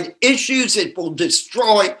outside issues. It will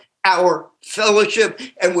destroy our fellowship,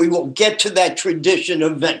 and we will get to that tradition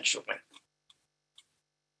eventually.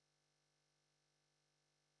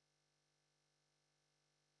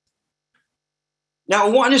 Now, I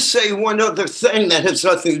want to say one other thing that has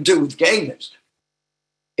nothing to do with gayness.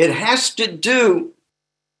 It has to do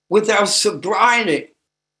with our sobriety.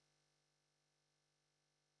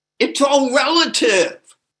 It's all relative.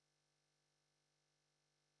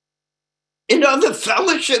 In other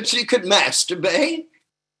fellowships, you could masturbate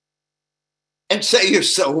and say you're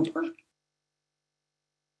sober.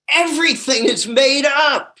 Everything is made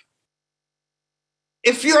up.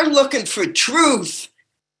 If you're looking for truth,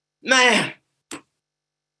 man,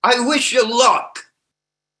 I wish you luck.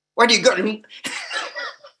 What are you going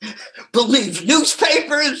to believe?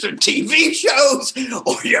 Newspapers or TV shows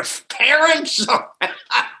or your parents?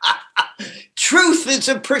 Truth is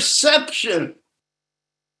a perception.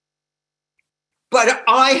 But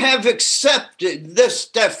I have accepted this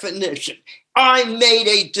definition. I made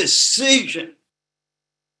a decision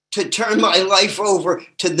to turn my life over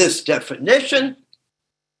to this definition,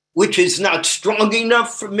 which is not strong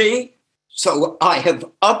enough for me. So I have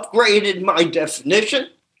upgraded my definition.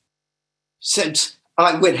 Since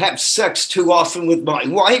I would have sex too often with my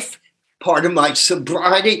wife, part of my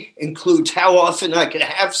sobriety includes how often I can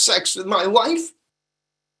have sex with my wife.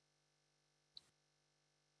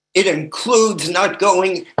 It includes not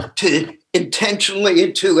going intentionally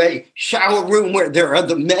into a shower room where there are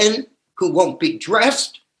other men who won't be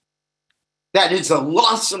dressed. That is a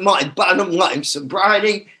loss of my bottom line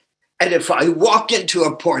sobriety. And if I walk into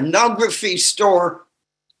a pornography store,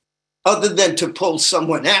 other than to pull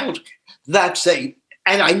someone out,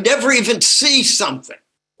 and I never even see something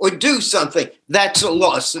or do something, that's a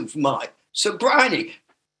loss of my sobriety.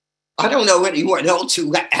 I don't know anyone else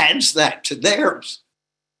who adds that to theirs.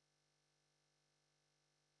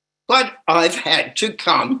 But I've had to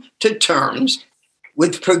come to terms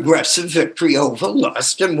with progressive victory over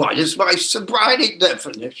lust and what is my sobriety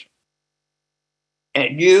definition.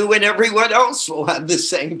 And you and everyone else will have the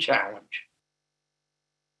same challenge.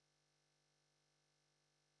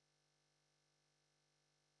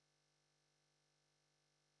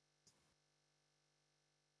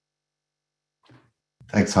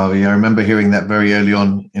 Thanks, Harvey. I remember hearing that very early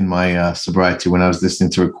on in my sobriety when I was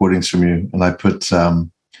listening to recordings from you, and I put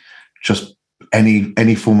just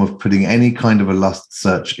any form of putting any kind of a lust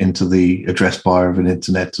search into the address bar of an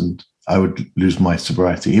internet, and I would lose my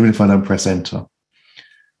sobriety, even if I don't press enter.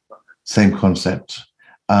 Same concept.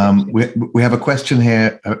 We have a question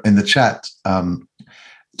here in the chat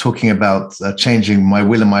talking about changing my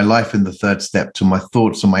will and my life in the third step to my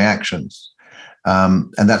thoughts and my actions.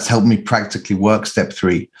 And that's helped me practically work step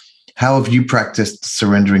 3. How have you practiced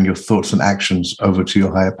surrendering your thoughts and actions over to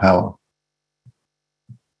your higher power?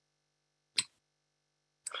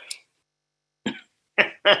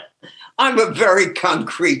 I'm a very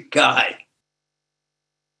concrete guy.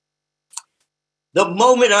 The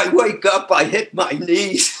moment I wake up, I hit my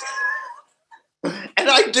knees and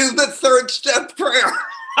I do the third step prayer.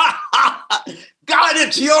 God,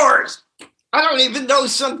 it's yours. I don't even know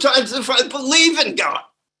sometimes if I believe in God.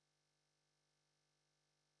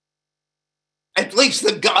 At least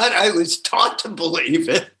the God I was taught to believe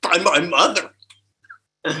in by my mother.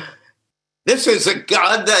 This is a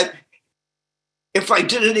God that if I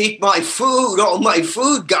didn't eat my food, all my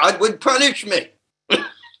food, God would punish me.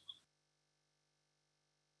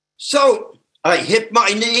 So I hit my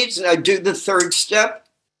knees and I do the third step.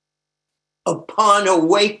 Upon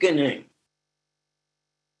awakening,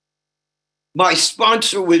 my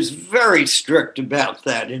sponsor was very strict about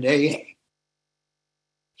that in AA.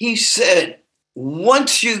 He said,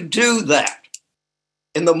 once you do that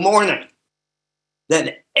in the morning,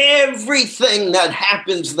 then everything that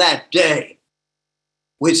happens that day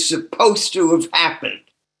was supposed to have happened.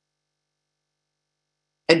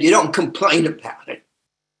 And you don't complain about it.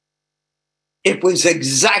 It was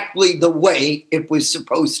exactly the way it was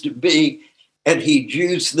supposed to be. And he'd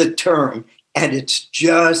used the term, and it's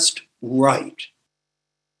just right.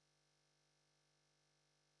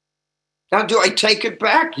 Now, do I take it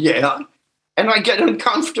back? Yeah. And I get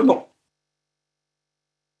uncomfortable.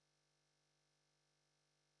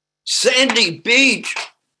 Sandy Beach,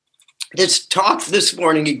 this talk this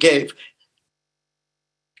morning he gave,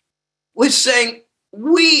 was saying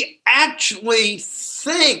we actually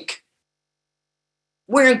think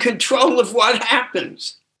we're in control of what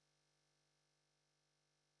happens.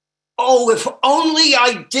 Oh, if only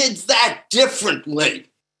I did that differently,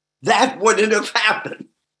 that wouldn't have happened.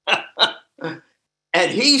 And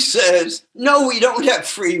he says, no, we don't have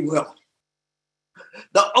free will.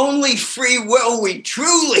 The only free will we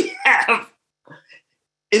truly have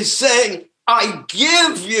is saying, I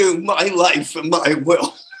give you my life and my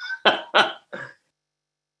will.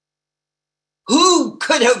 Who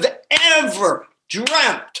could have ever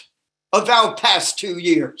dreamt of our past 2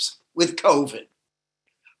 years with COVID?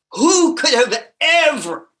 Who could have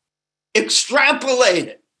ever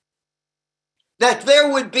extrapolated that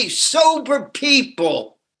there would be sober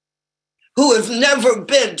people who have never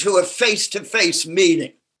been to a face-to-face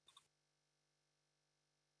meeting?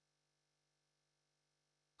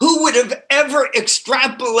 Who would have ever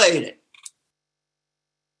extrapolated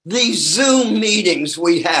these Zoom meetings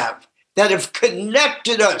we have that have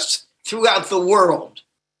connected us throughout the world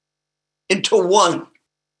into one?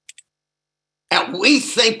 And we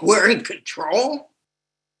think we're in control?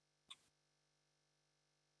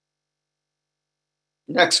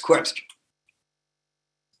 Next question.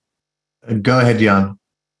 Go ahead, Jan.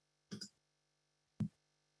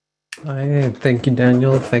 Thank you,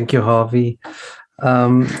 Daniel. Thank you, Harvey.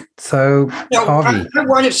 So, No, Harvey. I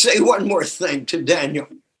want to say one more thing to Daniel.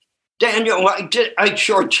 Daniel, I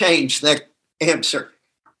shortchanged that answer.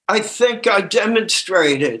 I think I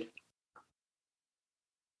demonstrated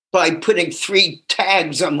by putting 3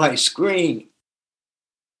 tags on my screen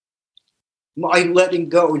my letting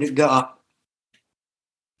go to God.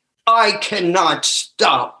 I cannot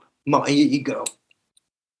stop my ego.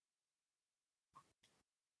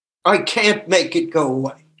 I can't make it go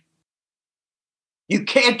away. You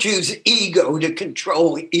can't use ego to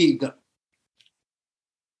control ego.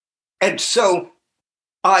 And so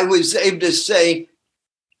I was able to say,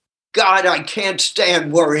 God, I can't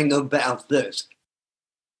stand worrying about this.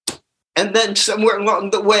 And then somewhere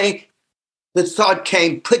along the way, the thought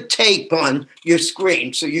came, put tape on your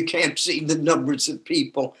screen so you can't see the numbers of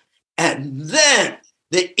people. And then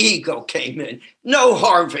the ego came in. No,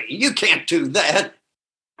 Harvey, you can't do that.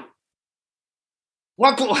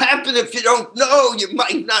 What will happen if you don't know? You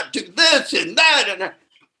might not do this and that. And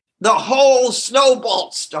the whole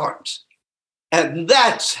snowball starts. And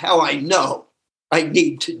that's how I know I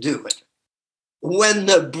need to do it. When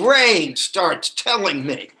the brain starts telling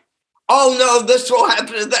me, oh no, this will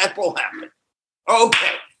happen and that will happen.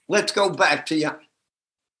 Okay, let's go back to you.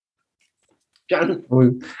 John?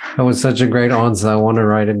 That was such a great answer. I want to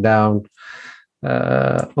write it down.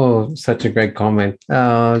 Such a great comment.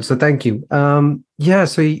 So thank you.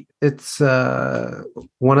 So it's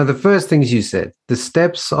one of the first things you said. The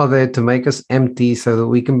steps are there to make us empty so that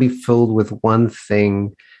we can be filled with one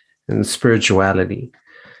thing, and spirituality.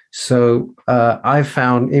 So I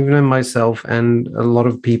found, even in myself and a lot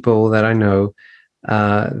of people that I know,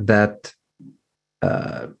 that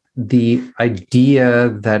the idea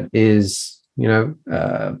that is,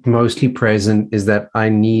 mostly present is that I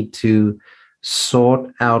need to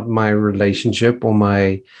sort out my relationship or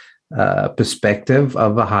my perspective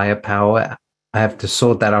of a higher power. I have to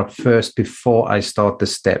sort that out first before I start the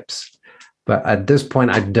steps. But at this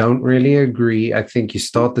point, I don't really agree. I think you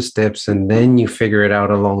start the steps and then you figure it out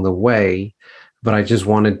along the way. But I just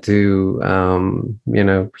wanted to,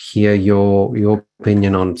 hear your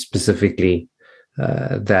opinion on specifically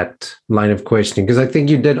that line of questioning, because I think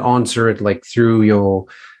you did answer it like through your,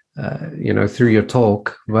 through your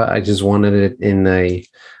talk. But I just wanted it in a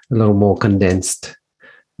little more condensed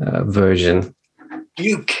version.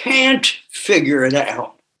 You can't figure it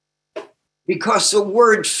out because the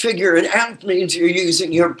word figure it out means you're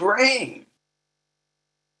using your brain.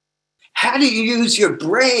 How do you use your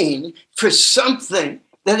brain for something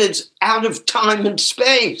that is out of time and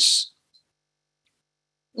space?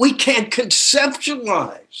 We can't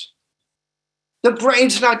conceptualize. The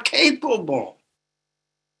brain's not capable.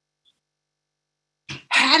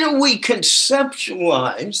 How do we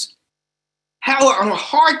conceptualize how our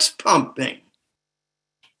heart's pumping?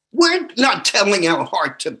 We're not telling our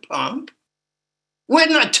heart to pump. We're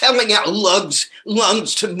not telling our lungs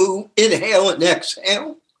to move, inhale and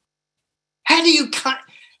exhale. How do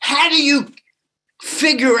you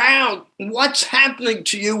figure out what's happening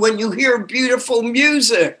to you when you hear beautiful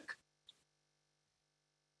music?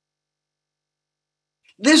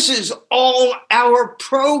 This is all our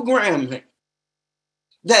programming,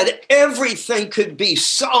 that everything could be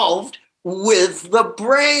solved with the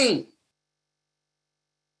brain.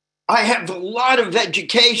 I have a lot of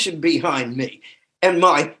education behind me, and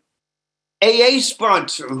my AA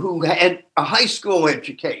sponsor, who had a high school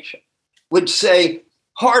education, would say,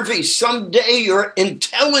 Harvey, someday your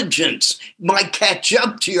intelligence might catch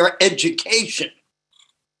up to your education.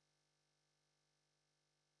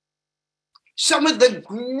 Some of the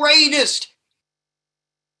greatest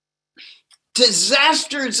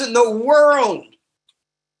disasters in the world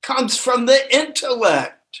comes from the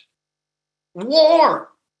intellect. War.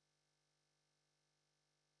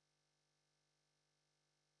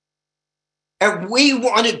 And we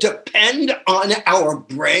want to depend on our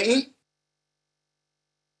brain.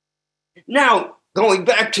 Now, going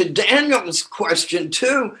back to Daniel's question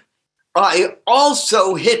too, I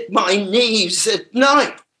also hit my knees at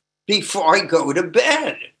night before I go to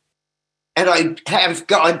bed. And I have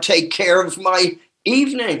God take care of my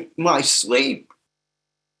evening, my sleep.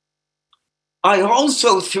 I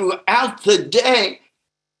also, throughout the day,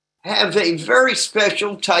 have a very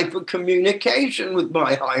special type of communication with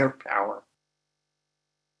my higher power.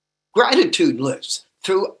 Gratitude lists.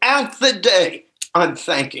 Throughout the day, I'm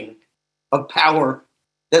thanking a power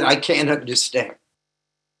that I can't understand.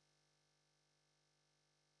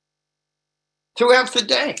 Throughout the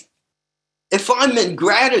day. If I'm in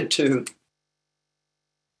gratitude,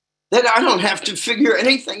 then I don't have to figure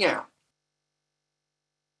anything out.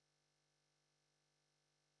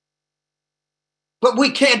 But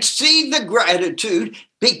we can't see the gratitude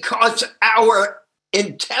because our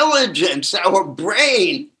intelligence, our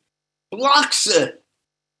brain, blocks it.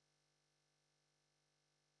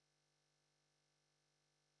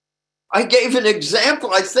 I gave an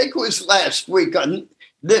example, I think it was last week on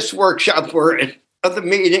this workshop or at other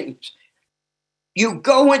meetings. You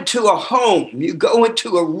go into a home, you go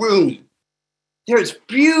into a room, there's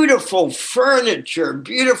beautiful furniture,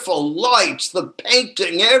 beautiful lights, the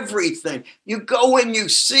painting, everything. You go in, you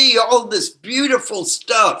see all this beautiful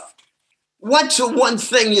stuff. What's the one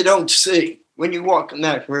thing you don't see when you walk in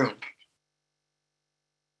that room?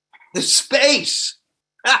 The space.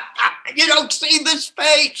 You don't see the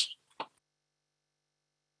space.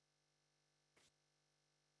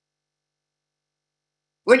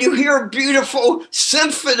 When you hear a beautiful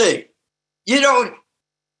symphony, you don't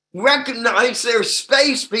recognize there's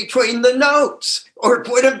space between the notes, or it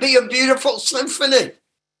wouldn't be a beautiful symphony.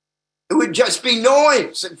 It would just be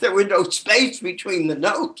noise if there were no space between the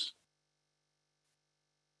notes.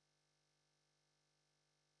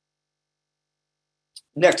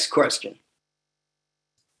 Next question.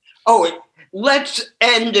 Oh, let's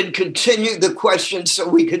end and continue the question so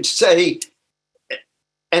we could say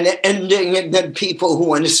an ending, and then people who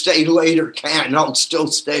want to stay later can. I'll still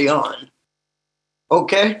stay on.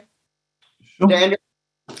 Okay? Sure. Daniel?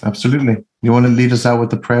 Absolutely. You want to lead us out with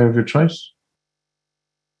the prayer of your choice?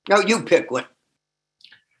 No, you pick one.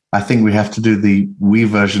 I think we have to do the we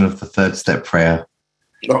version of the third step prayer.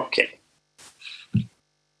 Okay.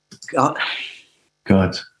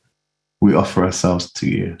 God, we offer ourselves to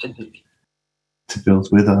you to build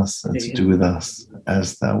with us and to do with us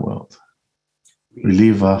as thou wilt.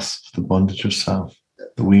 Relieve us of the bondage of self,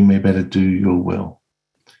 that we may better do your will.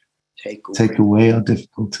 Take away our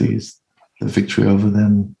difficulties, the victory over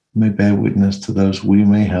them may bear witness to those we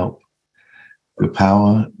may help. Your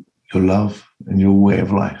power, your love, and your way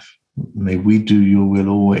of life. May we do your will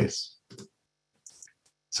always.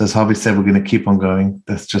 So as Harvey said, we're going to keep on going.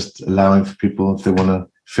 That's just allowing for people, if they want to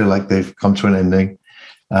feel like they've come to an ending.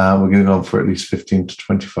 We're going to go on for at least 15 to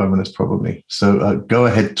 25 minutes probably. So go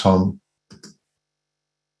ahead, Tom.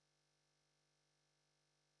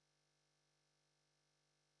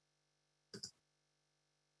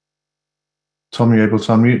 Tom, you're able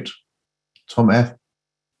to unmute? Tom F.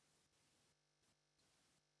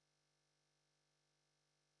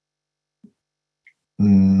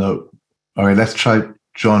 No. All right, let's try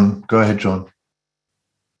John. Go ahead, John.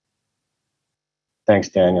 Thanks,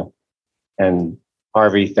 Daniel. And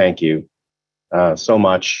Harvey, thank you so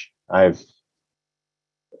much. You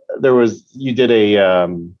did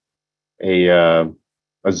a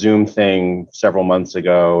Zoom thing several months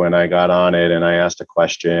ago, and I got on it and I asked a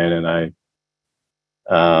question, and I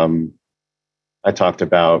talked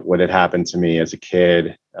about what had happened to me as a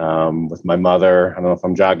kid with my mother. I don't know if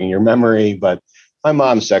I'm jogging your memory, but my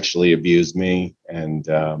mom sexually abused me, and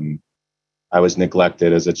I was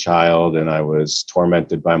neglected as a child, and I was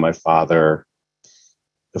tormented by my father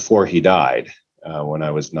before he died when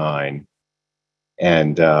I was 9.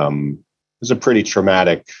 And it was a pretty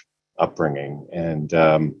traumatic upbringing. And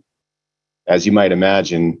as you might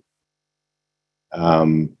imagine,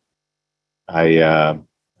 I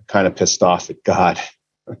kind of pissed off at God.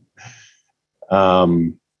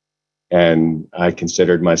 And I've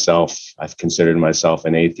considered myself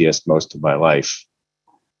an atheist most of my life.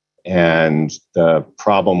 And the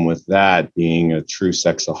problem with that, being a true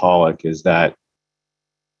sexaholic, is that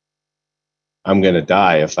I'm going to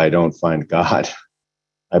die if I don't find God.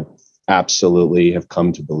 I absolutely have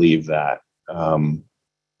come to believe that.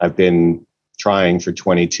 I've been trying for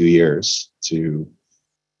 22 years to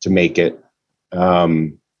make it.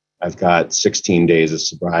 I've got 16 days of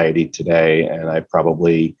sobriety today, and I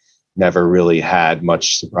probably never really had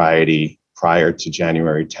much sobriety prior to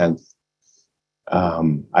January 10th.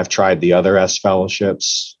 I've tried the other S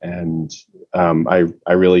fellowships, and I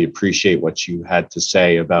really appreciate what you had to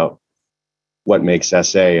say about what makes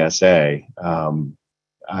SA SA.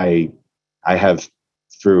 I have,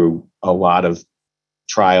 through a lot of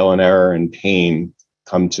trial and error and pain,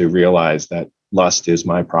 come to realize that lust is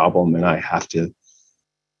my problem, and I have to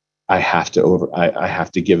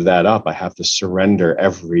give that up. I have to surrender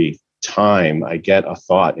every time I get a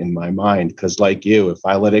thought in my mind, because like you, if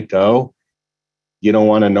I let it go, you don't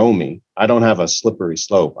want to know me. I don't have a slippery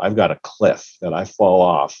slope. I've got a cliff that I fall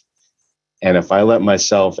off. And if I let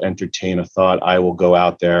myself entertain a thought, I will go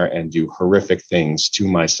out there and do horrific things to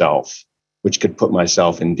myself, which could put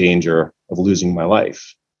myself in danger of losing my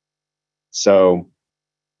life. So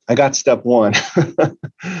I got step one.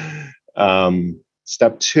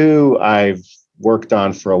 Step two, I've worked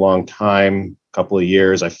on for a long time, a couple of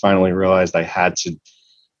years. I finally realized I had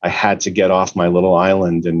to get off my little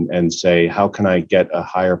island and say, how can I get a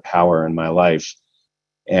higher power in my life?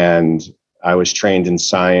 And I was trained in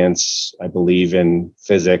science. I believe in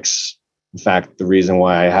physics. In fact, the reason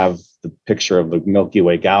why I have the picture of the Milky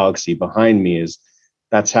Way galaxy behind me is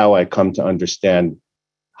that's how I come to understand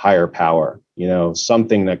higher power. You know,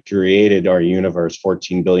 something that created our universe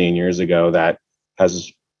 14 billion years ago, that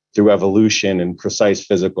has, through evolution and precise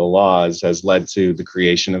physical laws, has led to the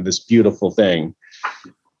creation of this beautiful thing.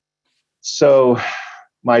 So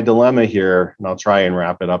my dilemma here, and I'll try and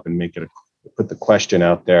wrap it up and put the question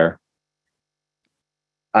out there.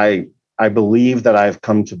 I believe that I've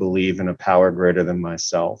come to believe in a power greater than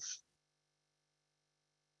myself.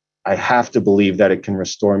 I have to believe that it can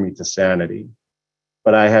restore me to sanity,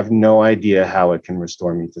 but I have no idea how it can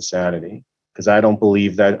restore me to sanity, because I don't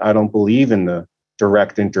believe in the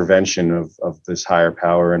direct intervention of this higher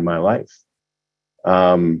power in my life.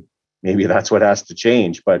 Maybe that's what has to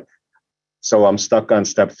change, but so I'm stuck on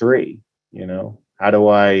step three. You know, how do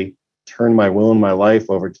I turn my will and my life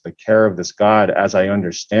over to the care of this God as I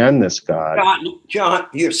understand this God? John,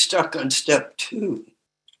 you're stuck on step two.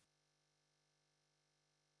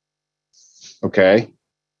 Okay.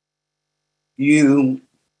 You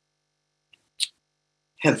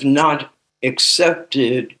have not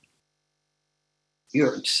accepted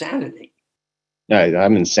your insanity.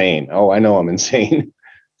 I'm insane. Oh, I know I'm insane.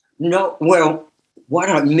 No, well, what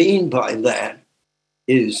I mean by that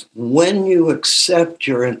is when you accept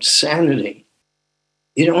your insanity,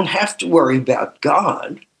 you don't have to worry about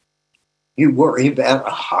God. You worry about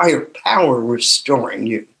a higher power restoring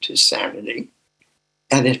you to sanity.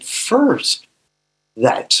 And at first,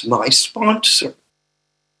 that's my sponsor.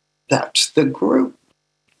 That's the group.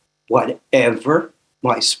 Whatever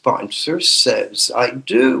my sponsor says, I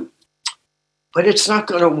do. But it's not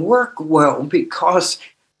going to work well because,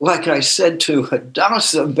 like I said to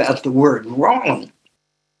Hadassah about the word wrong,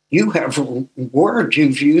 you have a word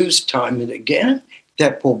you've used time and again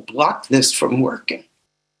that will block this from working.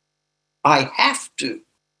 I have to.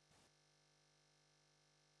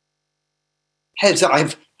 Has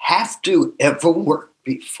I've have to ever worked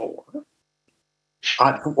before?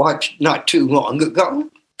 I've watched not too long ago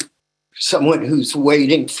someone who's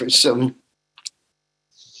waiting for some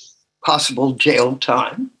possible jail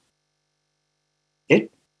time.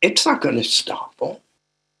 It's not going to stop them.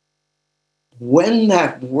 When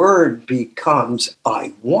that word becomes,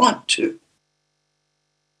 I want to,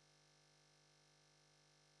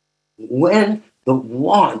 when the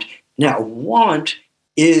want, now want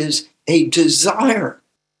is a desire.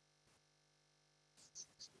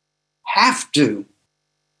 Have to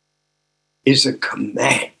is a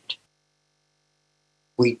command.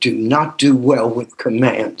 We do not do well with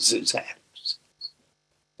commands as adults.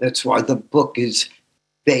 That's why the book is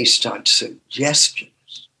based on suggestions.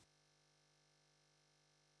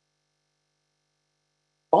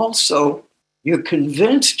 Also, you're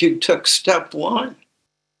convinced you took step one.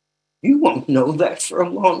 You won't know that for a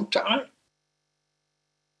long time.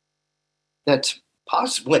 That's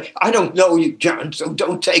possibly, I don't know you, John, so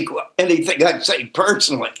don't take anything I say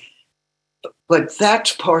personally. But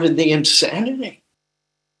that's part of the insanity.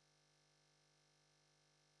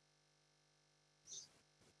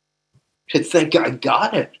 To think I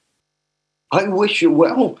got it. I wish you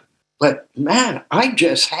well, but man, I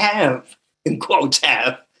just have, in quotes,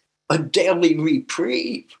 have a daily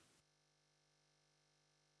reprieve.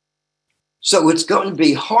 So it's going to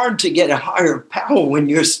be hard to get a higher power when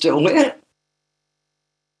you're still in.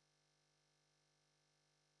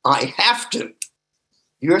 I have to.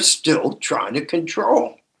 You're still trying to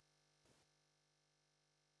control.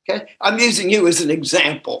 Okay? I'm using you as an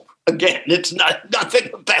example. Again, it's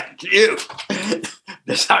nothing about you.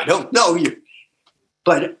 I don't know you.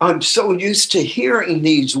 But I'm so used to hearing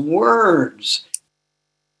these words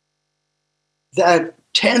that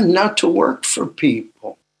tend not to work for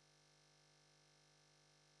people.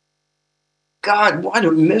 God, what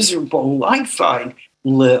a miserable life I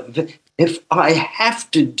live if I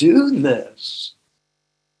have to do this.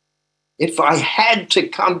 If I had to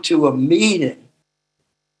come to a meeting,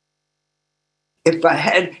 if I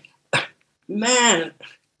had, man,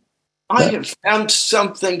 I have found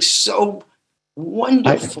something so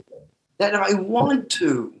wonderful that I want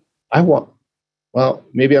to. Well,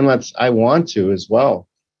 maybe I want to as well.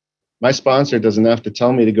 My sponsor doesn't have to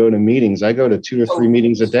tell me to go to meetings. I go to 2 to 3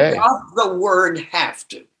 meetings a day. Stop the word have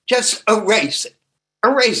to. Just erase it.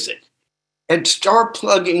 Erase it. And start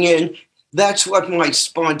plugging in. That's what my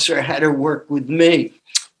sponsor had to work with me.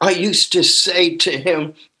 I used to say to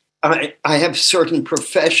him, I have a certain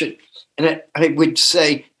profession, and I would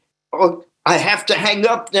say, oh, I have to hang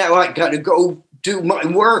up now. I got to go do my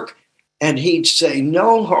work. And he'd say,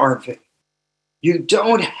 no, Harvey, you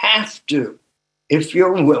don't have to if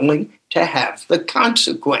you're willing to have the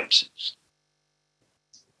consequences.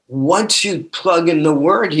 Once you plug in the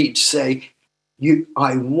word, he'd say,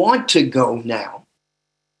 I want to go now.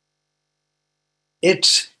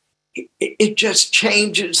 It just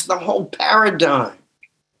changes the whole paradigm.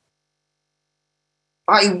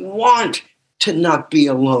 I want to not be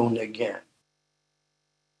alone again.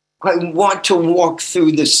 I want to walk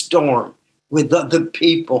through the storm with other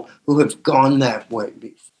people who have gone that way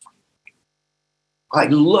before. I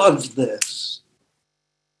love this.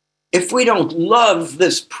 If we don't love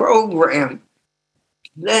this program,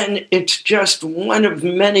 then it's just one of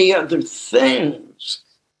many other things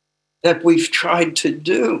that we've tried to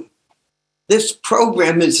do. This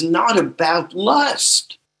program is not about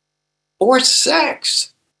lust or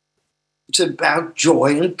sex. It's about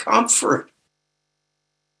joy and comfort.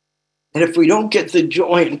 And if we don't get the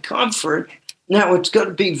joy and comfort, now it's going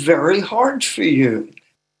to be very hard for you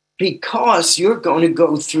because you're going to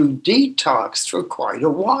go through detox for quite a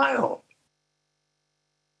while.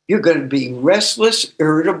 You're going to be restless,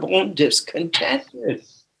 irritable, and discontented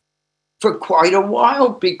for quite a while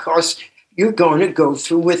because you're going to go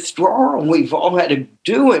through withdrawal. We've all had to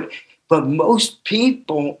do it, but most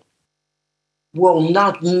people will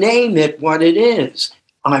not name it what it is.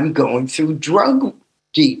 I'm going through drug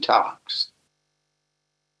detox.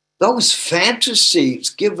 Those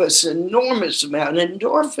fantasies give us enormous amount of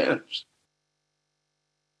endorphins.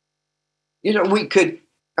 You know,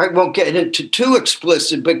 I won't get into too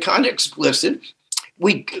explicit, but kind of explicit.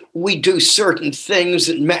 We do certain things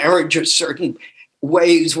in marriage or certain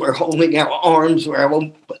ways we're holding our arms,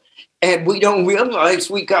 and we don't realize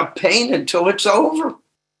we got pain until it's over.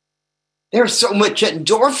 There's so much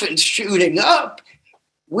endorphins shooting up,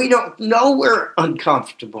 we don't know we're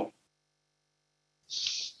uncomfortable.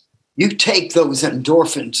 You take those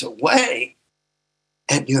endorphins away,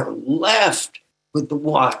 and you're left with the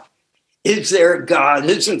what? Is there a God?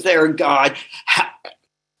 Isn't there a God?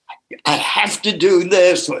 I have to do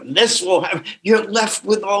this, or this will happen. You're left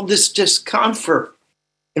with all this discomfort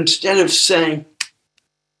instead of saying,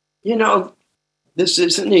 you know, this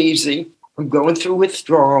isn't easy. I'm going through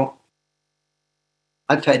withdrawal.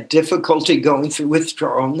 I've had difficulty going through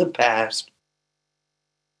withdrawal in the past.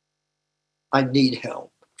 I need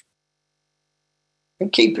help.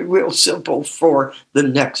 And keep it real simple for the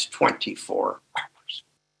next 24 hours.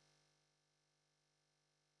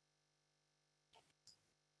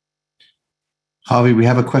 Harvey, we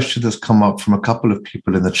have a question that's come up from a couple of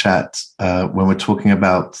people in the chat when we're talking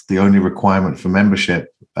about the only requirement for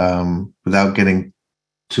membership, without getting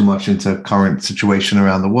too much into current situation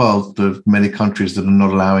around the world. There are many countries that are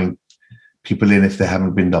not allowing people in if they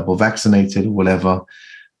haven't been double vaccinated or whatever.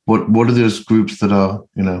 What are those groups that are,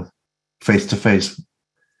 you know, face to face?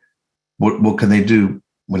 What can they do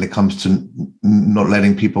when it comes to not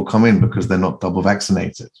letting people come in because they're not double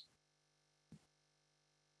vaccinated?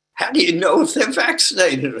 How do you know if they're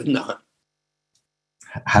vaccinated or not?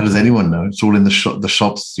 How does anyone know? It's all in the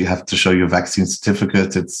shops. You have to show your vaccine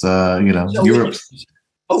certificate. It's So Europe.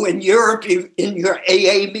 In Europe, in your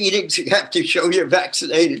AA meetings, you have to show your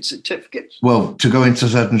vaccinated certificates. Well, to go into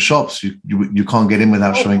certain shops, you can't get in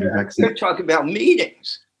without showing your vaccine. You're talking about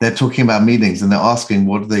meetings. They're talking about meetings, and they're asking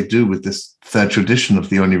what do they do with this third tradition of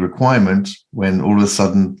the only requirement when all of a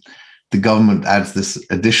sudden the government adds this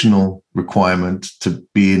additional requirement to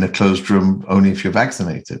be in a closed room only if you're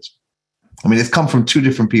vaccinated. I mean, it's come from two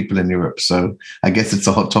different people in Europe, so I guess it's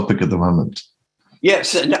a hot topic at the moment.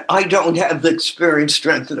 Yes, and I don't have the experience,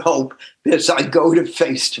 strength, and hope because I go to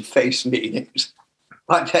face-to-face meetings.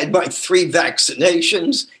 I've had my 3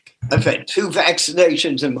 vaccinations. I've had 2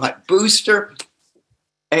 vaccinations and my booster.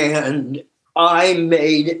 And I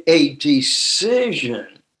made a decision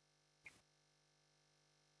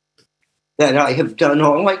that I have done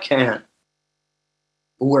all I can.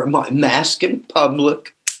 Wear my mask in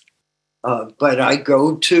public, but I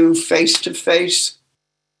go to face-to-face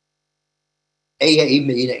AA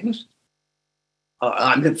meetings.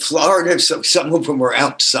 I'm in Florida, so some of them are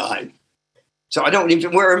outside. So I don't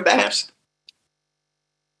even wear a mask.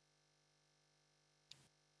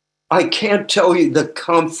 I can't tell you the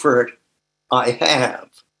comfort I have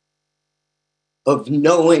of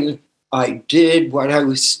knowing I did what I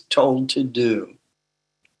was told to do.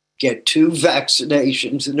 Get 2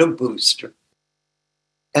 vaccinations and a booster.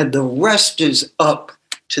 And the rest is up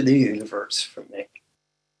to the universe for me.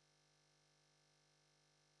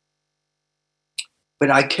 But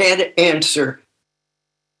I can't answer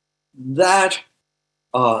that.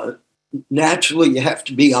 Naturally, you have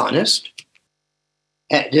to be honest.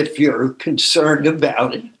 And if you're concerned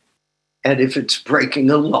about it, and if it's breaking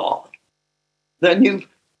a law, then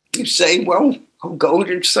you say, well, I'll go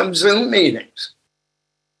to some Zoom meetings.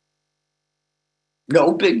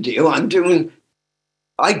 No big deal.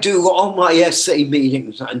 I do all my SA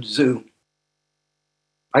meetings on Zoom.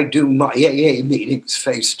 I do my AA meetings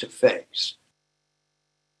face-to-face.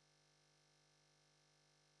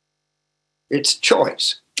 It's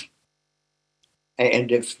choice.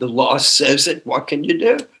 And if the law says it, what can you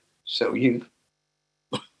do? So you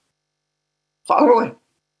follow it.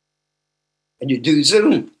 And you do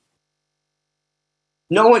Zoom.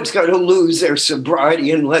 No one's going to lose their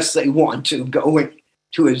sobriety unless they want to go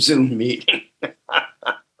to a Zoom meeting.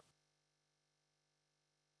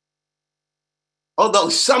 Although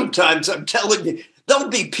sometimes I'm telling you, there'll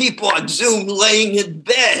be people on Zoom laying in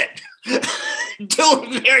bed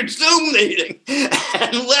doing their Zoom meeting.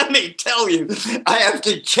 And let me tell you, I have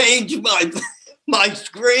to change my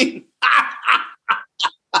screen.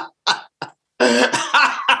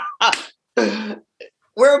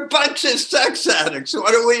 We're a bunch of sex addicts.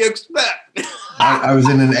 What do we expect? I was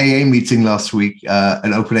in an AA meeting last week,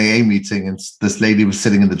 an open AA meeting, and this lady was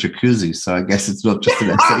sitting in the jacuzzi. So I guess it's not just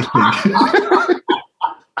an SA thing.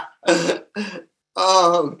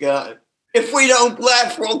 Oh, God. If we don't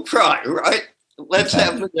laugh, we'll cry, right? Let's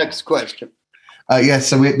have the next question.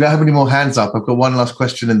 So we don't have any more hands up. I've got one last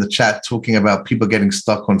question in the chat talking about people getting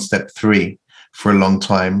stuck on step 3 for a long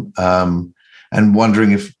time and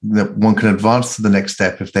wondering if one can advance to the next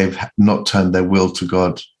step if they've not turned their will to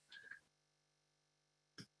God.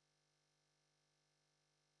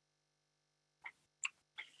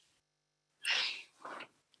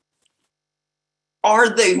 Are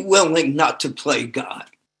they willing not to play God?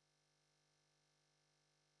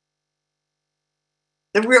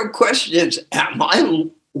 The real question is, am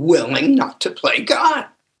I willing not to play God?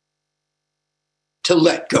 To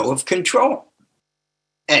let go of control.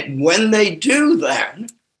 And when they do that,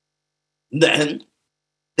 then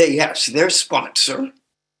they ask their sponsor,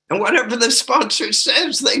 and whatever the sponsor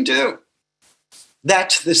says, they do.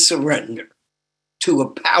 That's the surrender to a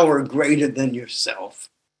power greater than yourself.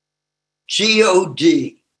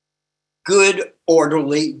 G-O-D, good,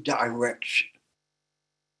 orderly direction.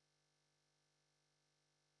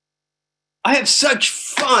 I have such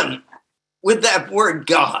fun with that word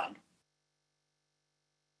God.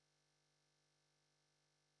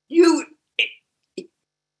 You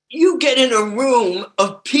get in a room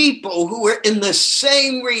of people who are in the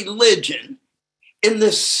same religion, in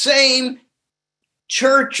the same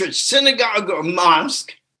church or synagogue or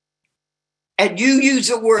mosque, and you use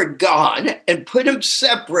the word God and put them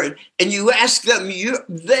separate, and you ask them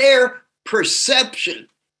their perception.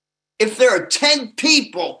 If there are 10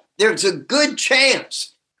 people, there's a good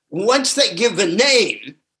chance once they give a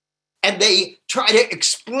name and they try to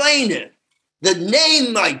explain it, the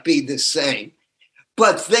name might be the same,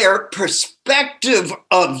 but their perspective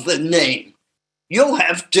of the name, you'll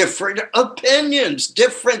have different opinions,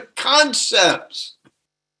 different concepts.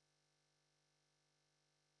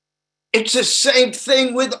 It's the same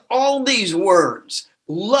thing with all these words: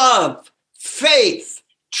 love, faith,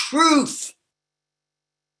 truth.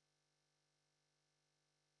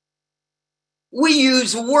 We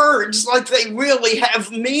use words like they really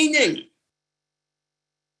have meaning.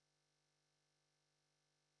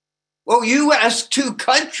 Well, you ask two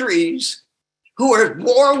countries who are at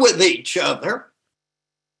war with each other,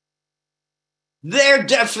 their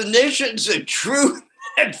definitions of truth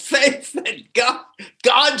and faith and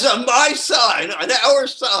God's on my side, on our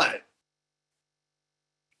side.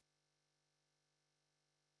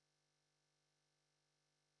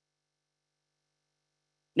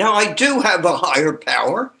 Now, I do have a higher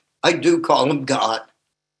power. I do call him God.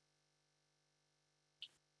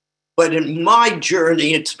 But in my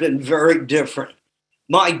journey, it's been very different.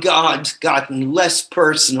 My God's gotten less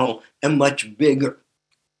personal and much bigger.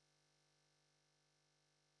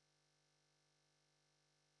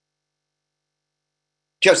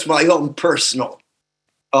 Just my own personal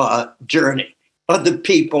journey. Other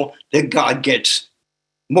people, that God gets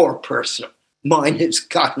more personal. Mine has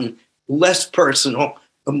gotten less personal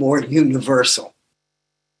and more universal,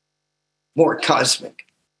 more cosmic.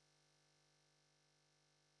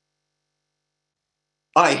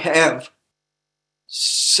 I have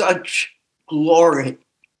such glory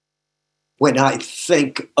when I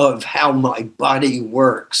think of how my body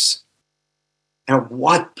works and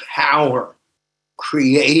what power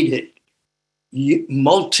created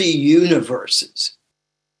multi-universes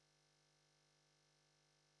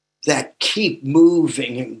that keep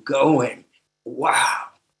moving and going. Wow,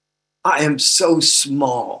 I am so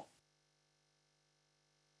small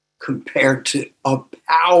compared to a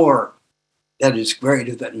power that is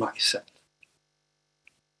greater than myself.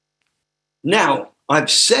 Now,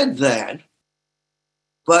 I've said that,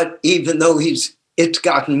 but even though it's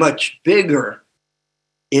gotten much bigger,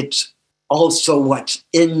 it's also what's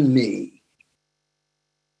in me.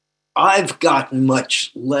 I've gotten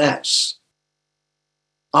much less.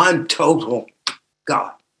 I'm total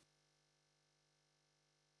God.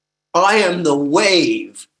 I am the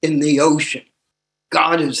wave in the ocean.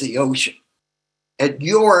 God is the ocean. And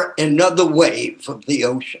you're another wave of the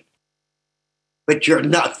ocean. But you're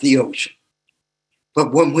not the ocean.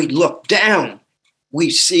 But when we look down, we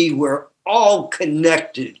see we're all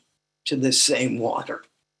connected to the same water.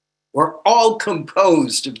 We're all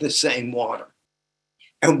composed of the same water.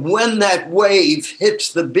 And when that wave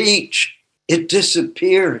hits the beach, it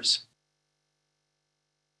disappears.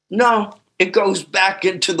 No, it goes back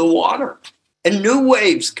into the water and new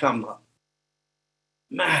waves come up.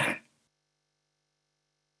 Man.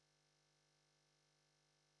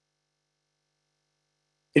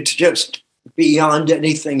 It's just beyond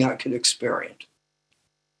anything I could experience.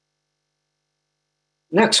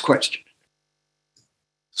 Next question.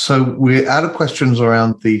 So we're out of questions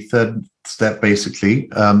around the third step, basically.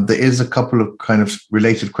 There is a couple of kind of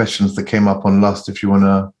related questions that came up on Lust, if you want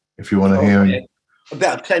to hear.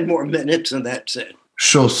 About 10 more minutes and that's it.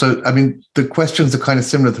 Sure. So, I mean, the questions are kind of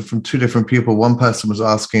similar from two different people. One person was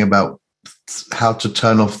asking about how to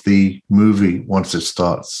turn off the movie once it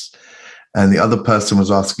starts. And the other person was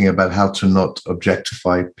asking about how to not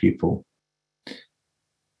objectify people.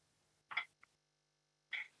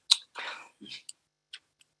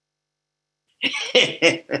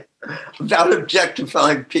 About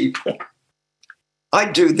objectifying people. I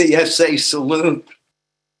do the SA salute.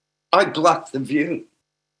 I block the view.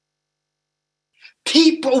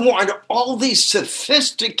 People want all these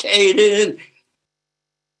sophisticated,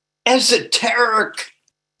 esoteric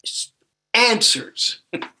answers.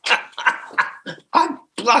 I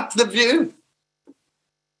block the view.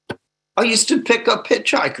 I used to pick up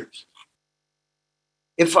hitchhikers.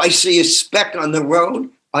 If I see a speck on the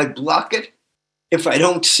road, I block it. If I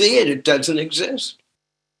don't see it, it doesn't exist.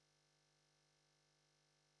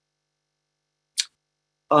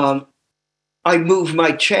 I move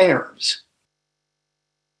my chairs.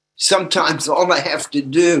 Sometimes all I have to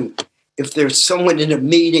do, if there's someone in a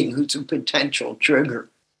meeting who's a potential trigger,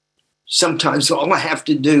 sometimes all I have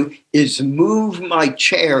to do is move my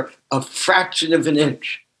chair a fraction of an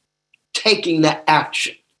inch, taking the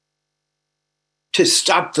action to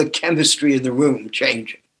stop the chemistry of the room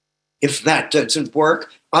changing. If that doesn't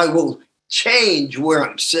work, I will change where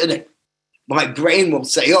I'm sitting. My brain will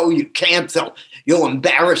say, oh, you can't, you'll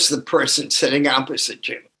embarrass the person sitting opposite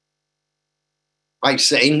you. I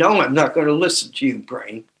say, no, I'm not going to listen to you,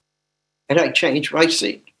 brain. And I change my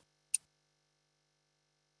seat.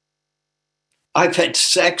 I've had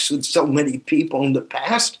sex with so many people in the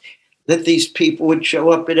past that these people would show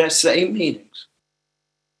up at SA meetings.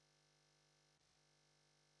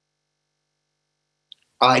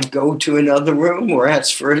 I'd go to another room or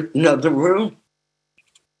ask for another room.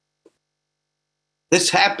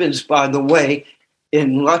 This happens, by the way,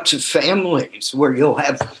 in lots of families where you'll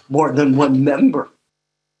have more than one member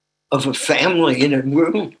of a family in a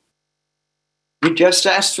room. You just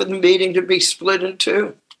ask for the meeting to be split in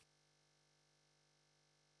two.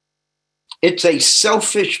 It's a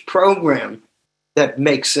selfish program that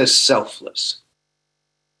makes us selfless.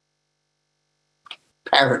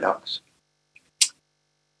 Paradox.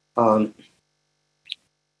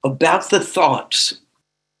 About the thoughts,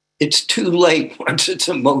 it's too late once it's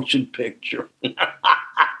a motion picture.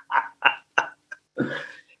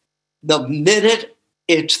 The minute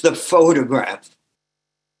it's the photograph,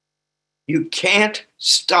 you can't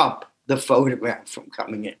stop the photograph from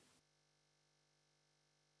coming in.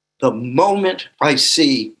 The moment I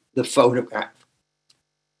see the photograph,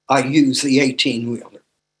 I use the 18-wheeler.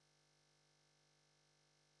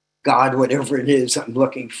 God, whatever it is I'm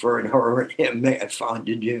looking for in her and him, may I find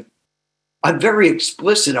in you. I'm very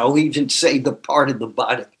explicit. I'll even say the part of the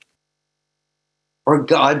body. Or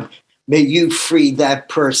God, may you free that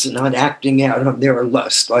person on acting out on their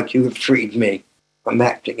lust like you have freed me from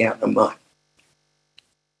acting out on mine.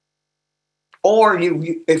 Or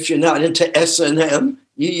if you're not into S&M,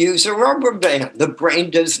 you use a rubber band. The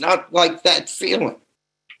brain does not like that feeling.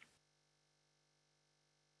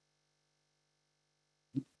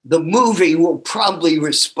 The movie will probably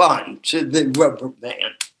respond to the rubber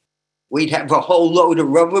band. We'd have a whole load of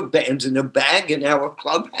rubber bands in a bag in our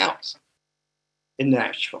clubhouse in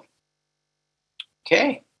Nashville.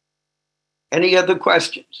 Okay. Any other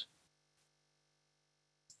questions?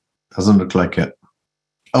 Doesn't look like it.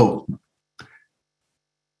 Oh,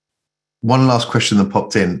 one last question that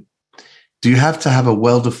popped in. Do you have to have a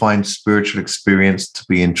well-defined spiritual experience to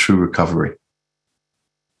be in true recovery?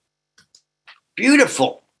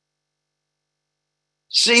 Beautiful.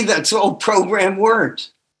 See, that's all program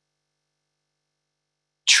words.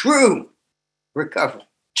 True recovery.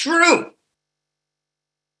 True.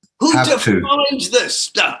 Who defines this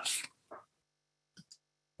stuff?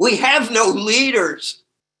 We have no leaders.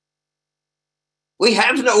 We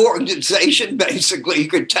have no organization, basically, who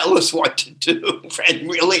could tell us what to do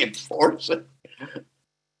and really enforce it.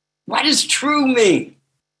 What does true mean?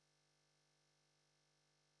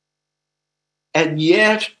 And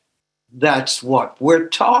yet, that's what we're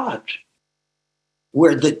taught.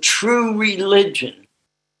 We're the true religion.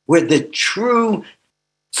 We're the true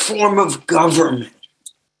form of government.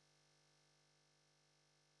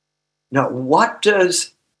 Now, what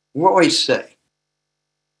does Roy say?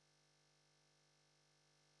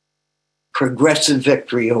 Progressive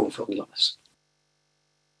victory over lust.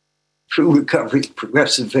 True recovery,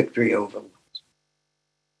 progressive victory over lust.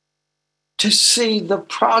 To see the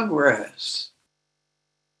progress.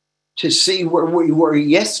 To see where we were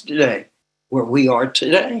yesterday, where we are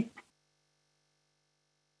today.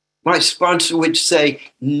 My sponsor would say,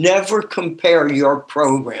 never compare your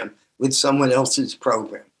program with someone else's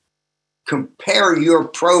program. Compare your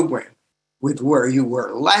program with where you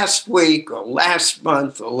were last week or last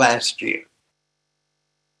month or last year.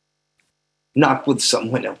 Not with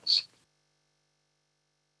someone else.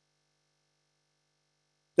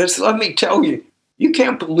 Just let me tell you, you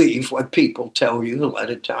can't believe what people tell you a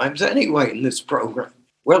lot of times anyway in this program.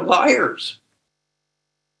 We're liars.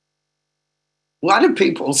 A lot of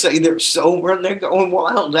people say they're sober and they're going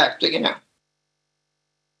wild acting out.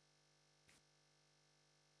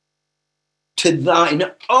 To thine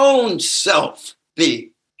own self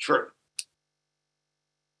be true.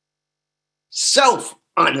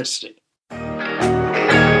 Self-honesty.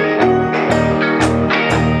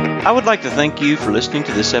 I would like to thank you for listening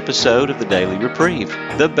to this episode of the Daily Reprieve,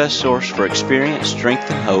 the best source for experience,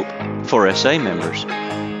 strength, and hope for SA members.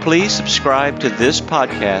 Please subscribe to this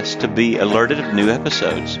podcast to be alerted of new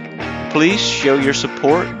episodes. Please show your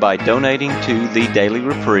support by donating to the Daily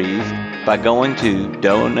Reprieve by going to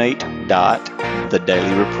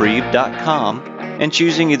donate.thedailyreprieve.com and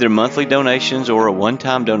choosing either monthly donations or a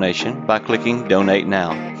one-time donation by clicking Donate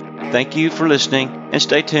Now. Thank you for listening, and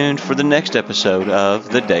stay tuned for the next episode of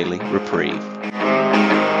The Daily Reprieve.